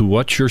 to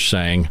what you're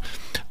saying.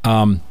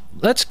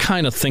 Let's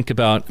kind of think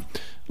about,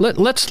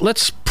 let's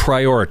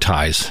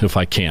prioritize, if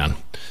I can,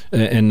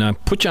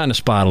 and put you on the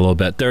spot a little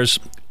bit. There's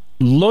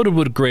loaded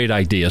with great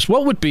ideas.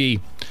 What would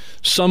be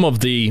some of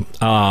the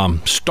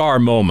star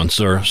moments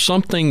or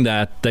something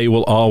that they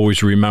will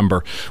always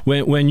remember?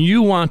 When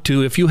you want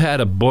to, if you had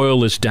to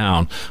boil this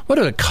down, what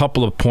are a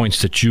couple of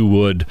points that you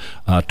would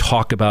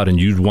talk about and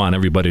you'd want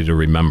everybody to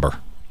remember?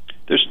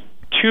 There's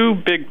two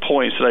big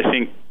points that I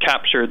think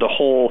capture the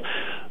whole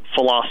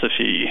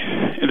philosophy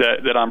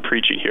that I'm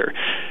preaching here.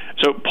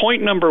 So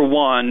point number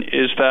one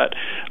is that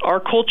our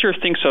culture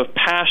thinks of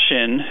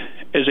passion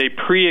as a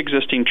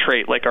pre-existing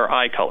trait like our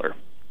eye color.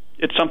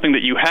 It's something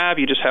that you have,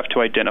 you just have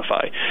to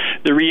identify.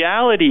 The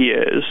reality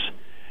is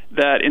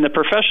that in the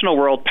professional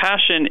world,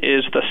 passion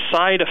is the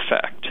side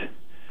effect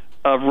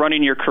of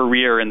running your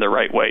career in the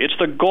right way. It's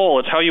the goal.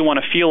 It's how you want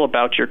to feel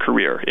about your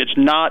career. It's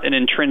not an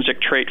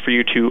intrinsic trait for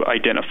you to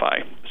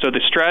identify. So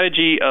the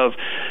strategy of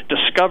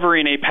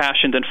discovering a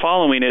passion then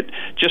following it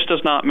just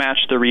does not match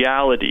the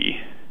reality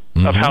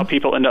of how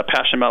people end up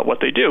passionate about what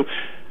they do.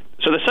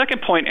 So the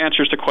second point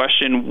answers the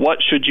question, what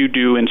should you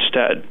do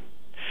instead?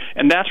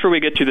 And that's where we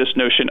get to this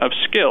notion of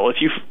skill. If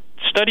you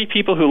study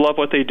people who love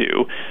what they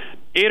do,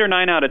 8 or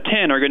 9 out of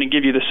 10 are going to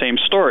give you the same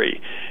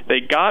story. They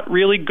got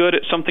really good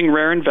at something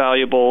rare and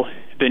valuable,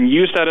 then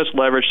used that as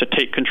leverage to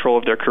take control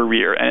of their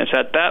career. And it's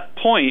at that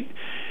point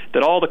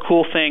that all the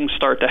cool things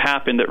start to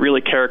happen that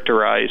really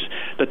characterize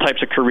the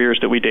types of careers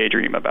that we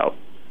daydream about.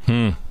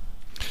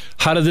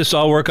 How did this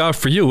all work out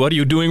for you? What are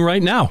you doing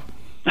right now?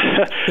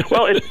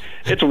 Well,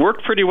 it's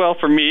worked pretty well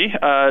for me.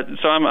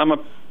 So I'm a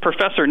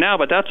professor now,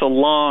 but that's a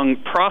long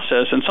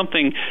process, and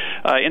something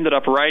I ended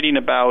up writing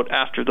about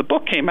after the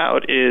book came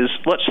out is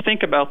let's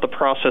think about the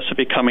process of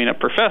becoming a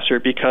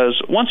professor,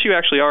 because once you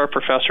actually are a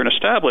professor and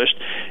established,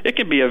 it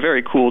can be a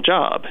very cool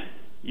job.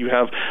 You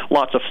have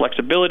lots of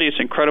flexibility. It's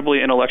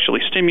incredibly intellectually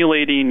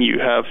stimulating. You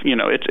have,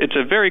 it's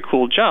a very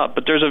cool job,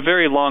 but there's a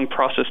very long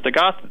process to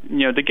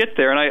get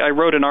there. And I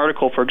wrote an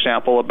article, for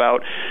example,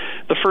 about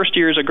the first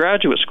years of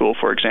graduate school,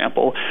 for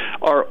example,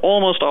 are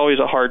almost always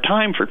a hard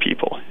time for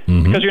people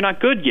because you're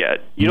not good yet.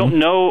 You don't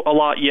know a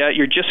lot yet.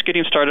 You're just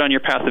getting started on your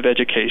path of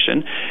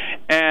education.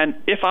 And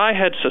if I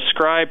had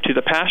subscribed to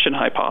the passion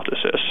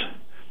hypothesis,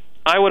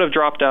 I would have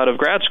dropped out of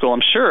grad school,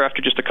 I'm sure,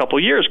 after just a couple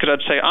of years, because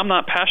I'd say, I'm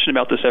not passionate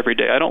about this every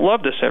day. I don't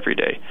love this every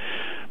day.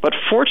 But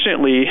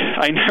fortunately,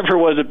 I never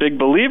was a big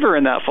believer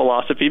in that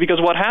philosophy,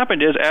 because what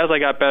happened is, as I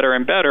got better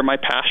and better, my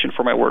passion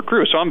for my work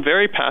grew. So I'm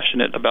very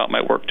passionate about my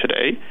work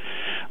today.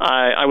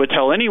 I would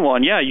tell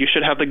anyone, you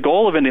should have the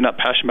goal of ending up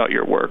passionate about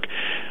your work.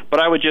 But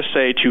I would just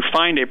say to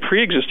find a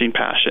pre-existing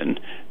passion,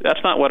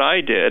 that's not what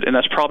I did, and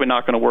that's probably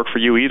not going to work for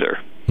you either.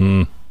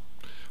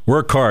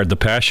 Work hard, the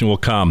passion will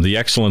come, the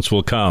excellence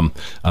will come,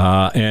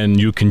 and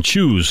you can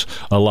choose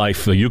a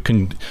life. You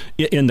can,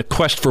 in the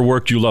quest for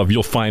work you love,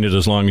 you'll find it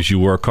as long as you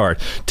work hard.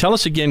 Tell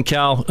us again,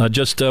 Cal,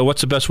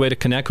 what's the best way to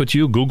connect with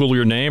you? Google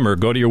your name or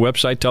go to your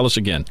website. Tell us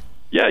again.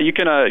 Yeah, you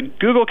can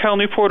Google Cal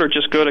Newport or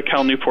just go to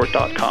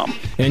calnewport.com.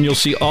 And you'll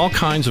see all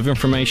kinds of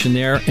information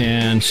there,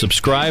 and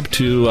subscribe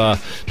to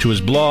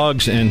his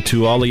blogs and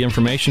to all the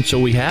information. So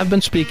we have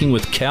been speaking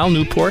with Cal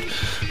Newport,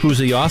 who's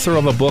the author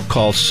of a book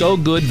called So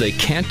Good They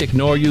Can't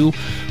Ignore You,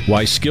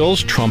 Why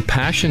Skills Trump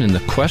Passion in the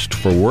Quest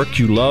for Work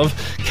You Love.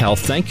 Cal,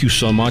 thank you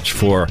so much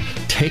for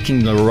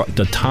taking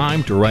the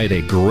time to write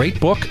a great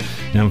book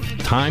and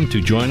time to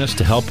join us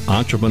to help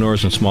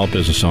entrepreneurs and small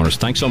business owners.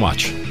 Thanks so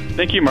much.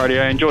 Thank you, Marty.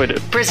 I enjoyed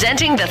it.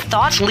 Presenting the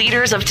thought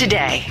leaders of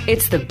today.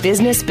 It's the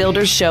Business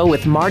Builders Show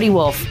with Marty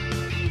Wolff.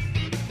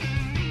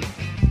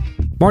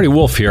 Marty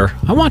Wolff here.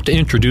 I want to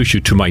introduce you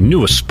to my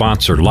newest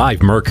sponsor,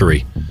 Live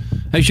Mercury.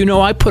 As you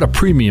know, I put a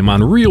premium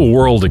on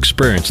real-world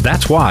experience.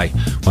 That's why,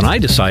 when I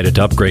decided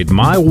to upgrade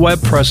my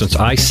web presence,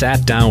 I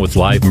sat down with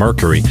Live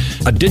Mercury,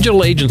 a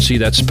digital agency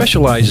that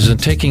specializes in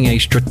taking a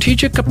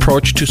strategic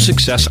approach to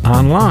success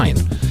online.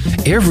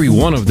 Every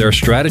one of their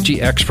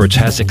strategy experts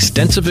has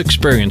extensive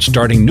experience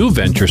starting new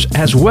ventures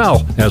as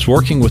well as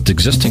working with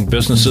existing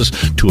businesses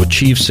to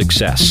achieve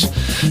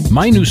success.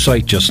 My new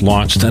site just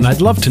launched, and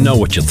I'd love to know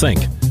what you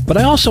think. But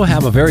I also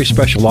have a very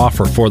special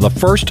offer for the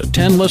first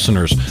 10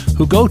 listeners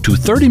who go to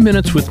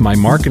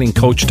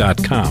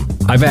 30minuteswithmymarketingcoach.com.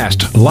 I've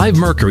asked Live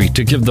Mercury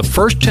to give the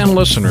first 10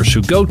 listeners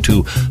who go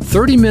to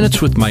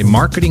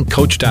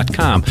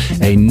 30minuteswithmymarketingcoach.com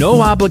a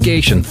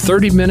no-obligation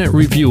 30-minute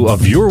review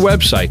of your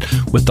website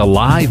with the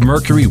Live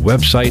Mercury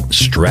website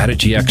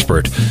strategy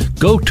expert.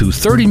 Go to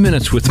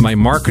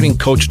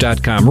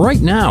 30minuteswithmymarketingcoach.com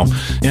right now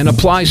and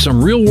apply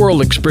some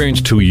real-world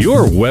experience to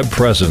your web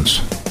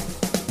presence.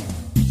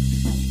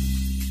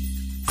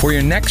 For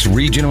your next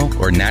regional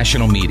or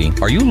national meeting,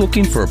 are you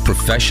looking for a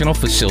professional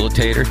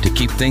facilitator to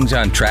keep things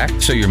on track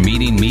so your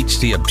meeting meets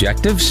the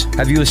objectives?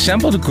 Have you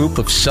assembled a group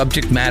of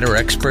subject matter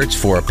experts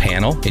for a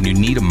panel and you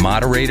need a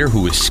moderator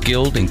who is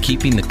skilled in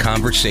keeping the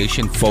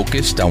conversation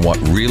focused on what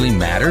really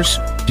matters?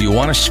 Do you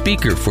want a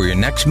speaker for your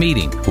next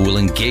meeting who will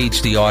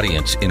engage the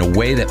audience in a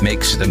way that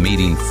makes the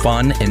meeting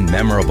fun and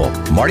memorable?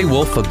 Marty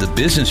Wolff of the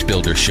Business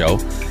Builder Show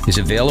is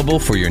available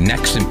for your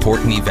next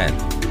important event.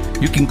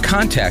 You can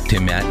contact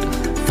him at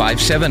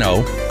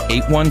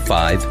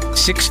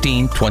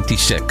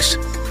 570-815-1626.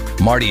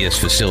 Marty has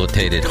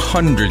facilitated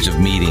hundreds of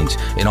meetings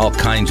in all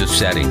kinds of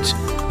settings.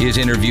 He has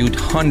interviewed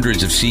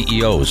hundreds of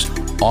CEOs,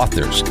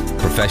 authors,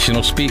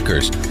 professional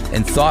speakers,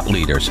 and thought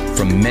leaders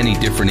from many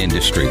different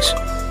industries.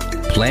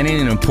 Planning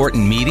an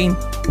important meeting?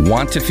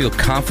 Want to feel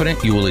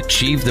confident you will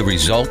achieve the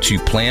results you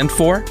planned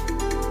for?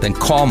 Then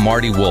call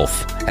Marty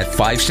Wolf at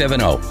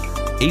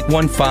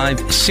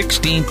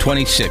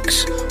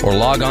 570-815-1626 or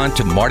log on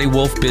to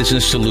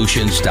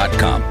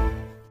martywolfbusinesssolutions.com.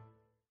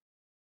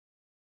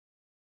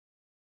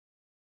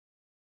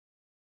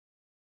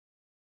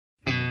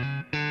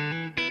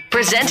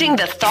 Presenting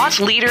the thought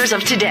leaders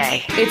of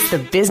today. It's the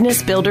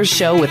Business Builders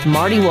Show with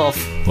Marty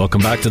Wolf.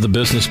 Welcome back to the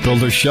Business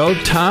Builders Show.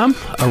 Tom,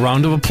 a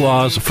round of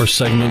applause for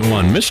segment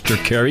 1. Mr.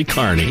 Kerry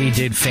Carney. He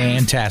did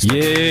fantastic.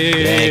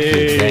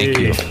 Yay! Thank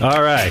you.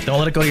 All right. Don't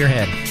let it go to your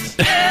head.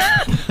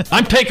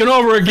 I'm taking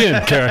over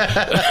again, Kerry.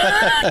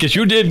 Because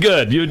you did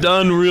good. You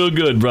done real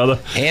good, brother.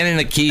 Handing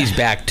the keys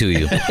back to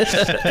you.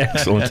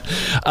 Excellent.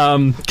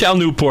 Cal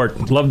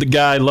Newport, love the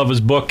guy, love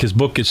his book. His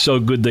book is so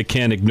good they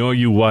can't ignore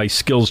you. Why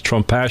skills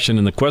trump passion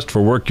in the quest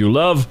for work you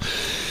love.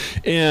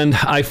 And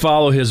I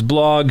follow his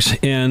blogs,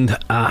 and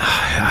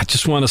I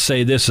just want to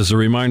say this as a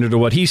reminder to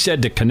what he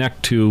said to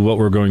connect to where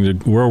we're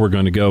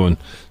going to go in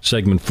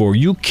segment 4.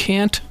 You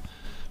can't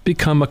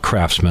become a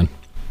craftsman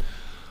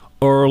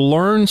or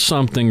learn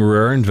something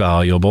rare and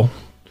valuable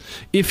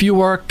if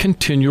you are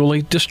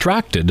continually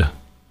distracted.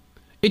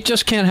 It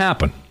just can't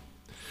happen.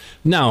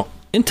 Now,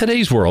 in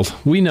today's world,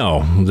 we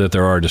know that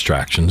there are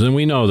distractions, and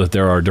we know that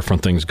there are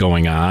different things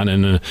going on,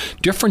 and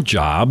different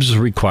jobs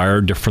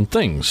require different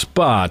things.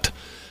 But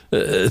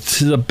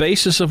to the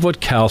basis of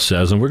what Cal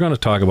says, and we're going to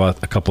talk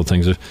about a couple of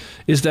things,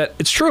 is that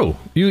it's true.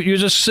 You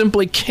just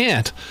simply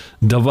can't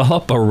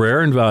develop a rare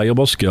and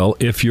valuable skill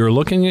if you're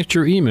looking at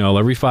your email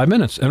every 5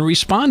 minutes and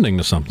responding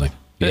to something.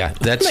 Yeah,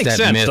 that's that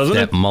sense, myth doesn't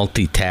that it?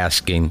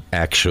 multitasking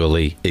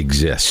actually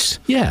exists.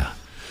 Yeah.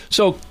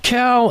 So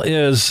Cal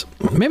is,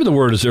 maybe the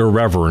word is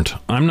irreverent.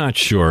 I'm not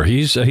sure.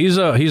 He's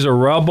a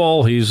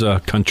rebel. He's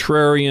a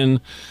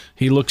contrarian.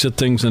 He looks at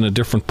things in a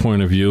different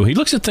point of view. He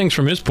looks at things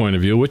from his point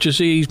of view, which is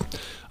he's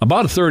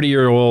about a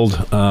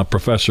 30-year-old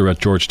professor at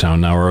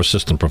Georgetown now, or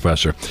assistant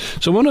professor.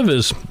 So one of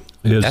his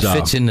that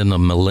fits into the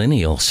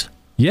millennials.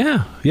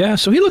 Yeah.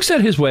 So he looks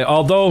at his way,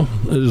 although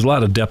there's a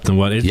lot of depth in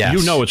what it, Yes.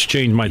 you know, it's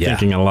changed my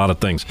thinking on a lot of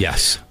things.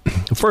 Yes.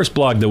 The first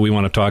blog that we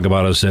want to talk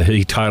about is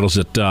he titles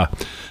it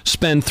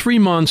 "Spend 3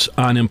 months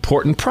on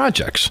Important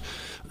Projects,"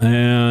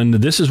 and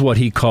this is what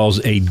he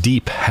calls a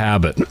deep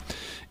habit.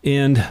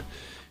 And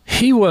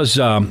he was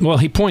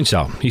he points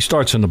out, he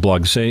starts in the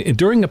blog saying,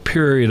 during a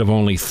period of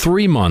only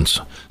 3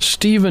 months,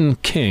 Stephen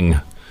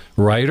King,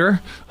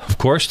 writer, of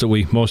course, that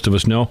most of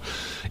us know,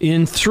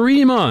 in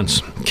 3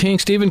 months,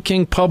 Stephen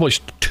King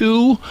published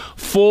 2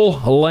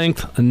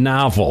 full-length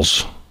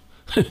novels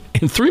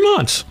in 3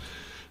 months.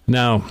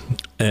 Now,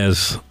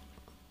 as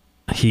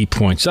he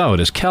points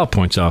out, as Cal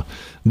points out,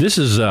 this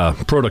is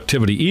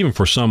productivity even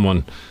for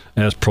someone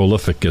as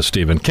prolific as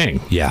Stephen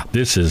King. Yeah.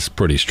 This is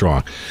pretty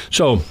strong.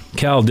 So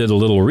Cal did a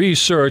little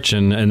research,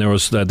 and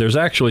there's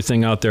actually a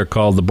thing out there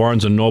called the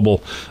Barnes &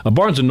 Noble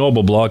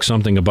blog,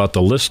 something about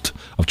the list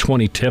of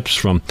 20 tips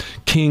from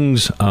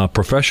King's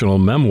professional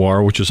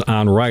memoir, which is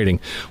on writing.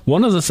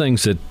 One of the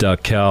things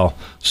that Cal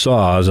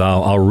saw, is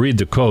I'll read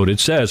the quote. It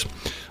says,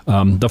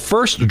 the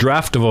first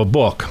draft of a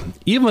book,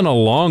 even a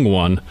long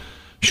one,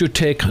 should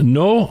take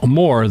no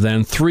more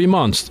than 3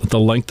 months, the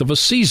length of a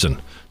season.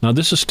 Now,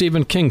 this is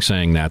Stephen King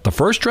saying that. The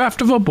first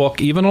draft of a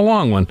book, even a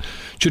long one,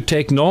 should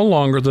take no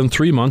longer than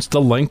 3 months, the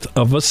length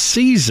of a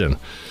season.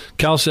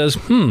 Cal says,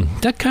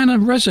 that kind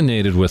of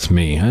resonated with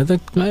me.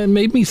 That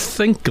made me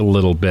think a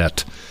little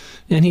bit.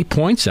 And he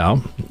points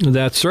out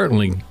that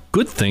certainly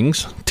good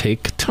things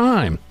take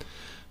time.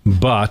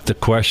 But the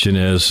question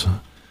is,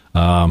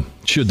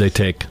 should they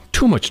take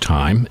too much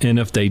time? And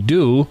if they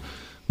do,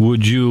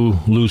 would you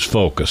lose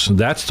focus?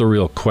 That's the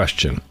real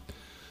question.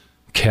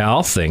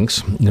 Cal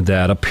thinks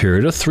that a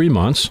period of 3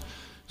 months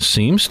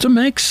seems to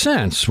make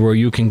sense, where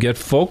you can get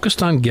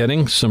focused on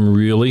getting some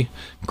really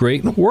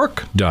great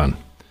work done.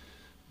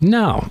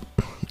 Now,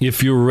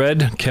 if you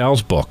read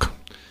Cal's book,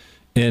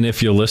 and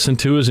if you listen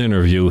to his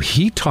interview,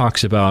 he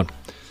talks about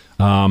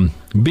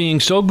being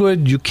so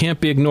good you can't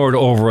be ignored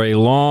over a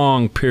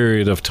long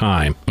period of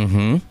time.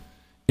 Mm-hmm.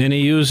 And he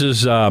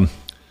uses,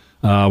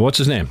 what's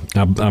his name?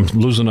 I'm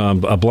losing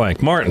a blank.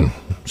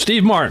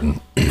 Steve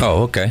Martin.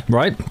 Oh, okay.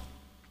 Right?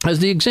 As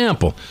the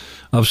example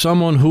of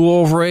someone who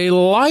over a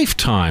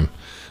lifetime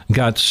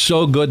got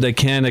so good they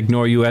can't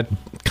ignore you at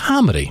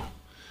comedy.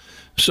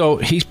 So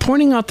he's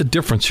pointing out the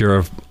difference here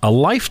of a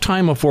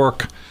lifetime of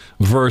work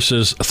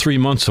versus 3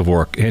 months of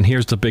work. And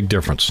here's the big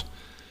difference.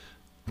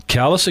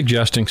 Cal is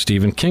suggesting,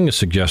 Stephen King is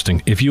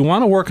suggesting, if you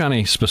want to work on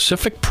a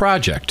specific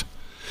project,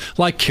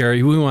 like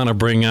Kerry, we want to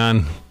bring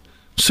on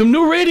some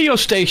new radio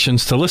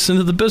stations to listen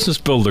to the Business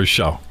Builders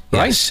Show,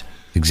 right? Yes,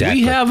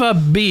 exactly. We have a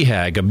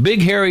BHAG, a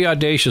big, hairy,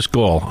 audacious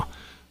goal,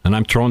 and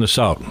I'm throwing this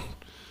out.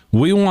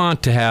 We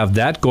want to have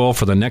that goal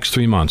for the next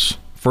 3 months,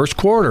 first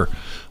quarter,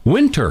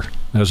 winter,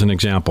 as an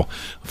example.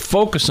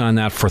 Focus on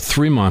that for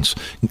 3 months.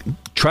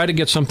 Try to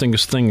get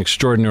this thing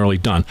extraordinarily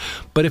done.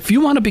 But if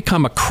you want to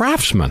become a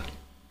craftsman,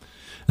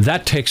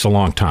 that takes a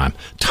long time.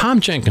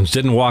 Tom Jenkins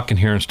didn't walk in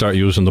here and start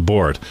using the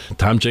board.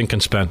 Tom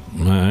Jenkins spent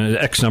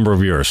X number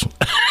of years.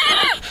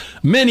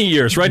 Many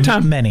years, right,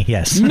 Tom? Many,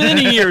 yes.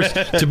 Many years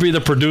to be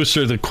the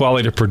producer, the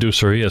quality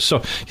producer he is.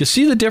 So you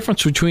see the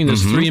difference between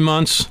this 3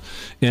 months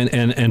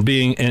and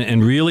being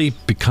and really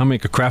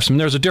becoming a craftsman.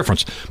 There's a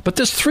difference. But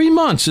this 3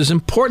 months is an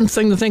important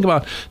thing to think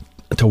about,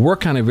 to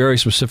work on a very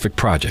specific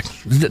project.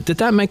 Did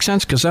that make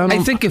sense? Because I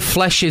think it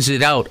fleshes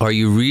it out. Are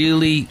you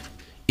really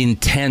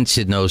intense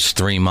in those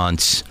 3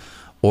 months,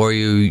 or are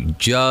you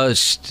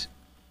just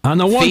on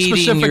the one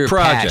specific your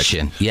project?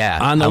 Passion? Yeah,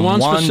 on the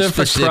one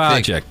specific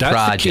project.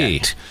 That's the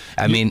key.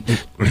 I mean,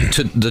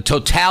 the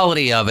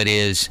totality of it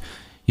is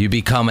you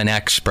become an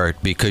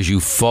expert because you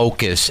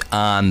focus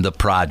on the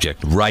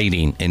project,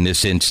 writing in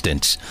this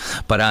instance.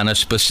 But on a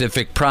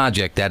specific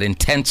project, that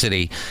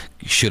intensity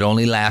should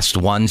only last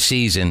one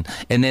season,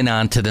 and then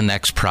on to the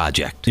next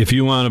project. If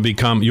you want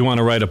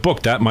to write a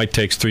book, that might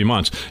take 3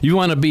 months. You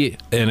want to be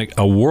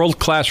a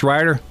world-class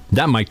writer,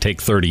 that might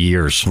take 30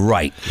 years.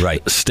 Right.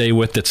 Stay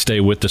with it.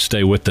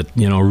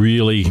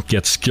 Really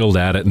get skilled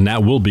at it, and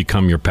that will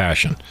become your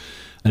passion.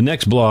 The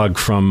next blog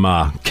from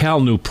Cal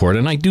Newport,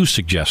 and I do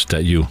suggest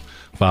that you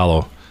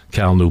follow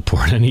Cal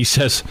Newport, and he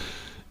says,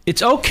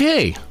 it's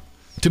okay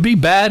to be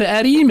bad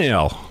at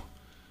email.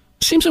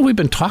 Seems like we've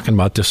been talking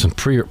about this in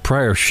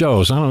prior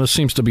shows. I don't know, this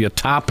seems to be a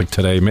topic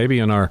today, maybe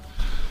in our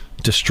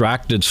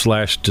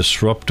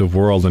distracted/disruptive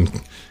world.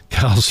 And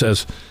Cal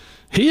says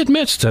he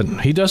admits that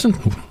he doesn't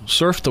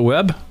surf the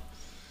web,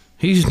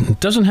 he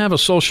doesn't have a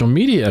social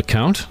media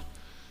account,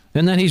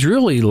 and that he's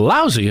really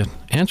lousy at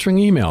answering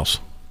emails.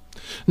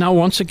 Now,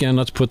 once again,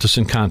 let's put this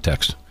in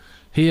context.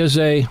 He is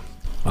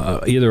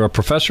either a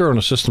professor or an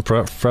assistant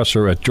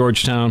professor at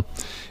Georgetown,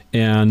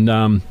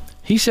 and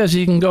he says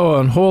he can go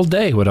a whole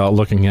day without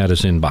looking at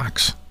his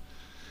inbox.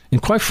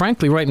 And quite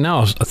frankly, right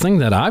now, a thing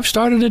that I've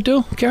started to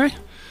do, Gary,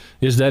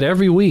 is that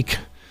every week,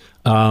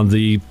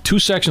 the two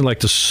sections, like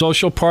the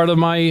social part of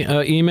my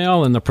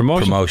email and the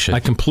promotion,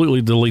 I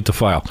completely delete the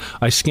file.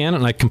 I scan it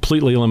and I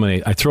completely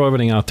eliminate. I throw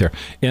everything out there.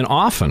 And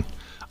often,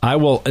 I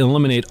will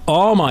eliminate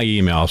all my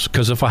emails,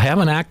 because if I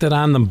haven't acted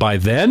on them by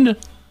then,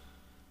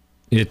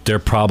 they're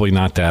probably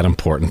not that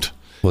important.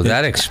 Well,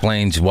 that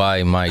explains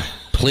why my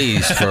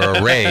pleas for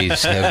a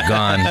raise have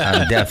gone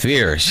on deaf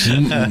ears.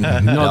 No,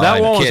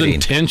 that one was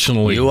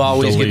intentionally You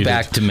always deleted. Get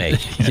back to me.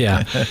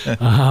 Yeah.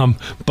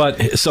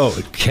 But so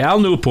Cal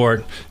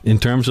Newport, in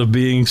terms of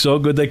being so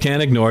good they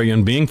can't ignore you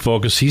and being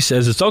focused, he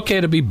says it's okay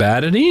to be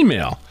bad at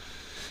email.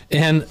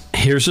 And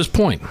here's his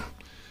point.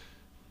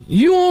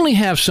 You only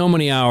have so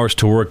many hours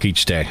to work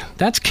each day.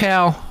 That's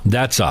Cal.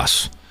 That's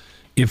us.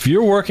 If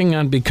you're working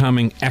on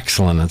becoming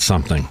excellent at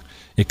something,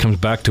 it comes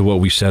back to what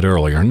we said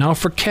earlier. Now,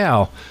 for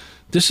Cal,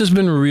 this has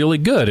been really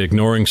good,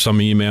 ignoring some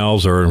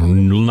emails or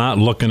not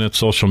looking at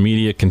social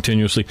media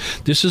continuously.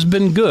 This has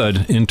been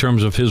good in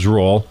terms of his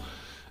role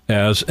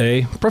as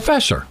a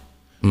professor,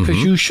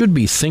 because you should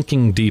be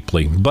thinking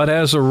deeply. But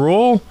as a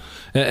role,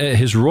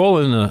 his role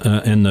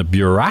in the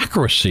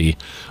bureaucracy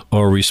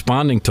or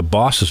responding to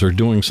bosses or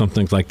doing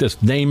something like this,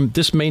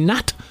 this may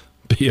not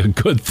be a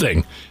good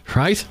thing,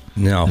 right?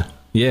 No.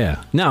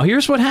 Yeah. Now,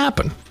 here's what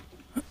happened.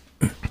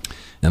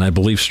 And I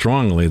believe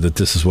strongly that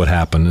this is what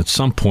happened at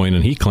some point,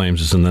 and he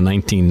claims it's in the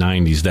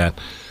 1990s, that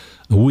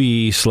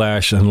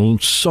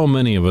and so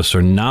many of us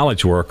are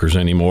knowledge workers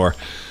anymore.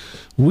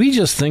 We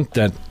just think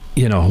that,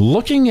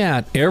 looking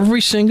at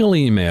every single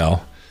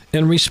email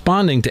and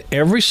responding to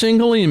every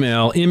single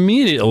email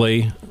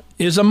immediately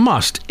is a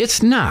must.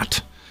 It's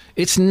not.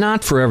 It's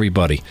not for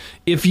everybody.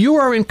 If you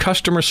are in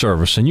customer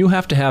service and you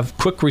have to have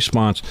quick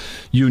response,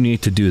 you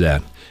need to do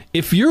that.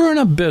 If you're in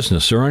a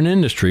business or an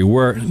industry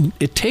where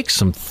it takes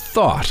some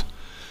thought,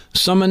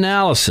 some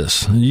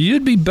analysis,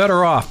 you'd be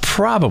better off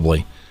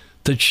probably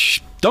to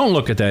don't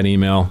look at that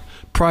email,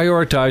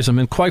 prioritize them,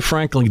 and quite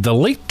frankly,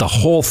 delete the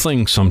whole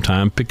thing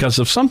sometime, because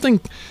if something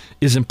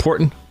is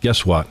important,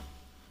 guess what?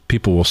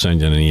 People will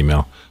send you an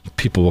email.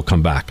 People will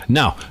come back.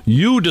 Now,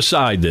 you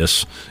decide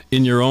this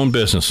in your own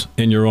business,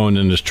 in your own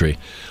industry.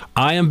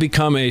 I am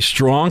become a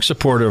strong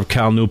supporter of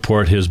Cal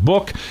Newport, his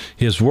book,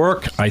 his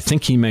work. I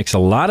think he makes a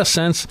lot of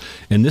sense.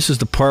 And this is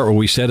the part where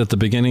we said at the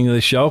beginning of the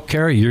show,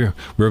 Carrie,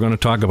 we're going to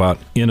talk about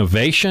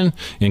innovation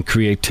and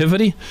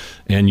creativity.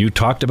 And you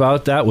talked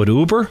about that with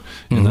Uber.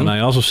 And then I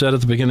also said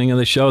at the beginning of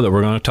the show that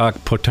we're going to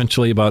talk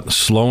potentially about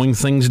slowing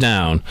things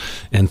down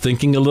and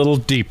thinking a little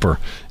deeper.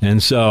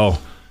 And so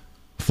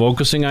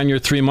focusing on your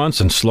 3 months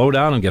and slow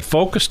down and get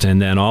focused,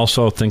 and then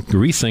also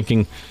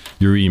rethinking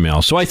your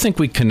email. So I think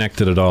we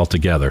connected it all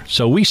together.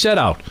 So we set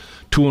out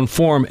to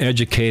inform,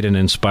 educate, and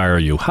inspire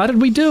you. How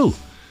did we do?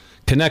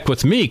 Connect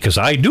with me, because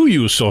I do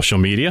use social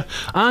media,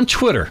 on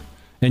Twitter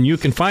And you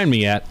can find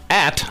me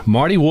at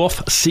Marty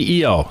Wolf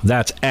CEO.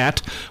 That's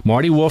at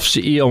Marty Wolf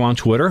CEO on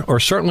Twitter, or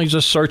certainly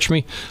just search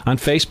me on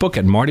Facebook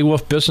at Marty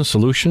Wolf Business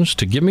Solutions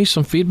to give me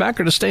some feedback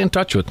or to stay in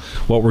touch with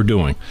what we're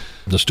doing.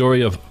 The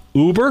story of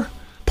Uber,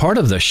 part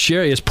of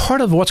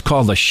what's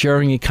called the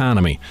sharing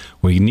economy.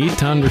 We need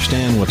to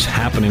understand what's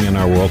happening in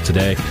our world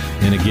today.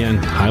 And again,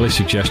 highly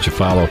suggest you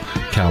follow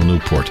Cal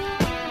Newport.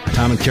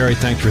 Tom and Carrie,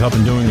 thanks for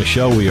helping doing the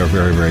show. We are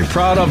very, very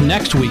proud of.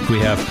 Next week, we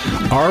have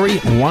Ari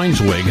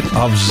Weinswig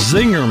of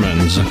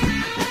Zingerman's.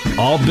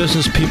 All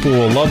business people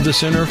will love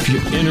this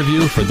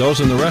interview. For those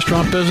in the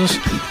restaurant business,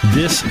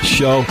 this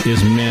show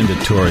is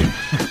mandatory.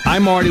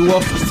 I'm Marty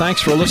Wolf.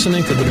 Thanks for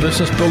listening to the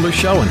Business Builder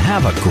Show, and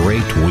have a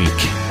great week.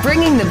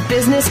 Bringing the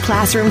business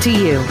classroom to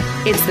you.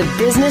 It's the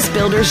Business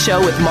Builder Show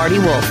with Marty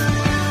Wolf.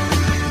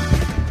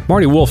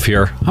 Marty Wolf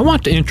here. I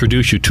want to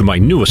introduce you to my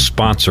newest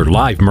sponsor,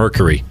 Live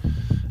Mercury.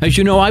 As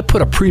you know, I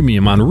put a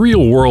premium on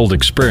real-world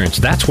experience.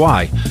 That's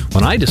why,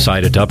 when I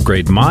decided to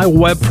upgrade my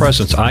web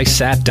presence, I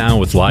sat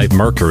down with Live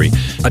Mercury,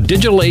 a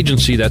digital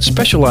agency that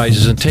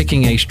specializes in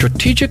taking a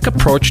strategic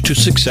approach to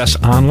success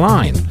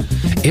online.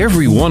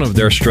 Every one of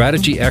their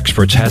strategy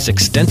experts has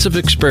extensive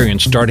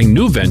experience starting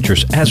new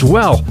ventures as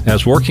well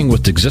as working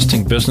with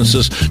existing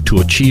businesses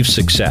to achieve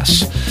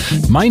success.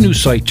 My new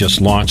site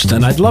just launched,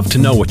 and I'd love to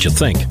know what you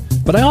think.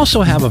 But I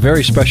also have a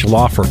very special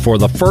offer for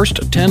the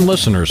first 10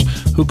 listeners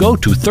who go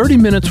to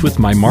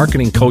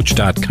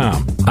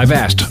 30minuteswithmymarketingcoach.com. I've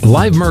asked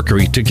Live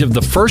Mercury to give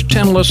the first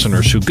 10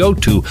 listeners who go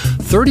to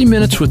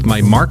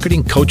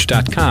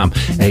 30minuteswithmymarketingcoach.com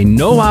a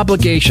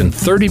no-obligation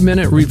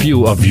 30-minute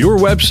review of your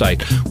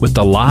website with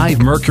the Live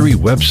Mercury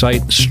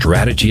website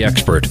strategy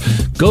expert.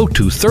 Go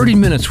to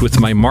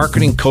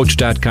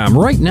 30minuteswithmymarketingcoach.com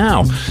right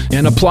now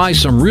and apply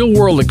some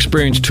real-world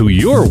experience to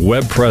your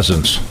web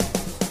presence.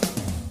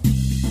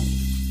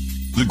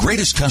 The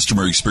greatest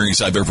customer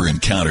experience I've ever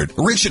encountered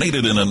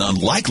originated in an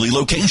unlikely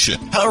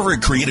location. However,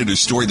 it created a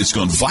story that's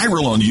gone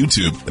viral on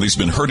YouTube and has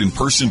been heard in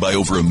person by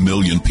over 1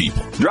 million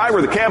people. Driver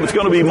of the cab that's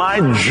going to be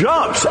mine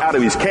jumps out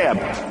of his cab,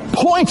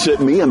 points at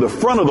me in the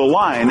front of the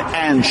line,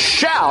 and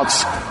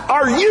shouts,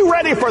 "Are you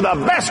ready for the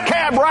best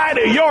cab ride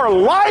of your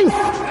life?"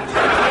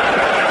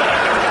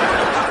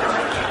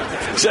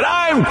 Said,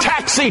 "I'm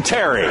Taxi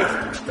Terry."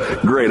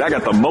 Great, I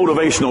got the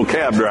motivational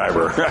cab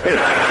driver.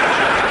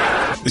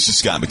 This is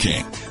Scott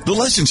McCain. The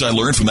lessons I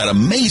learned from that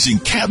amazing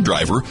cab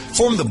driver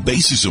form the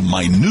basis of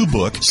my new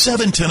book,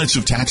 7 Tenets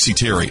of Taxi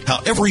Terry, How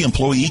Every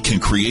Employee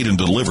Can Create and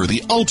Deliver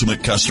the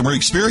Ultimate Customer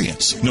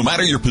Experience. No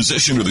matter your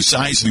position or the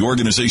size of the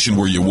organization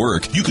where you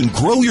work, you can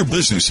grow your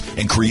business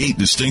and create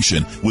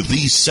distinction with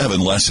these 7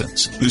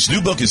 lessons. This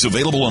new book is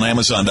available on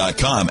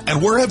Amazon.com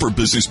and wherever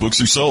business books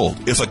are sold.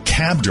 If a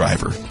cab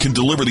driver can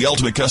deliver the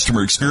ultimate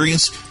customer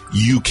experience,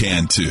 you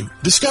can too.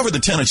 Discover the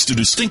tenets to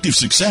distinctive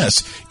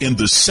success in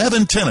the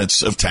 7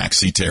 Tenets of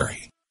Taxi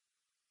Terry.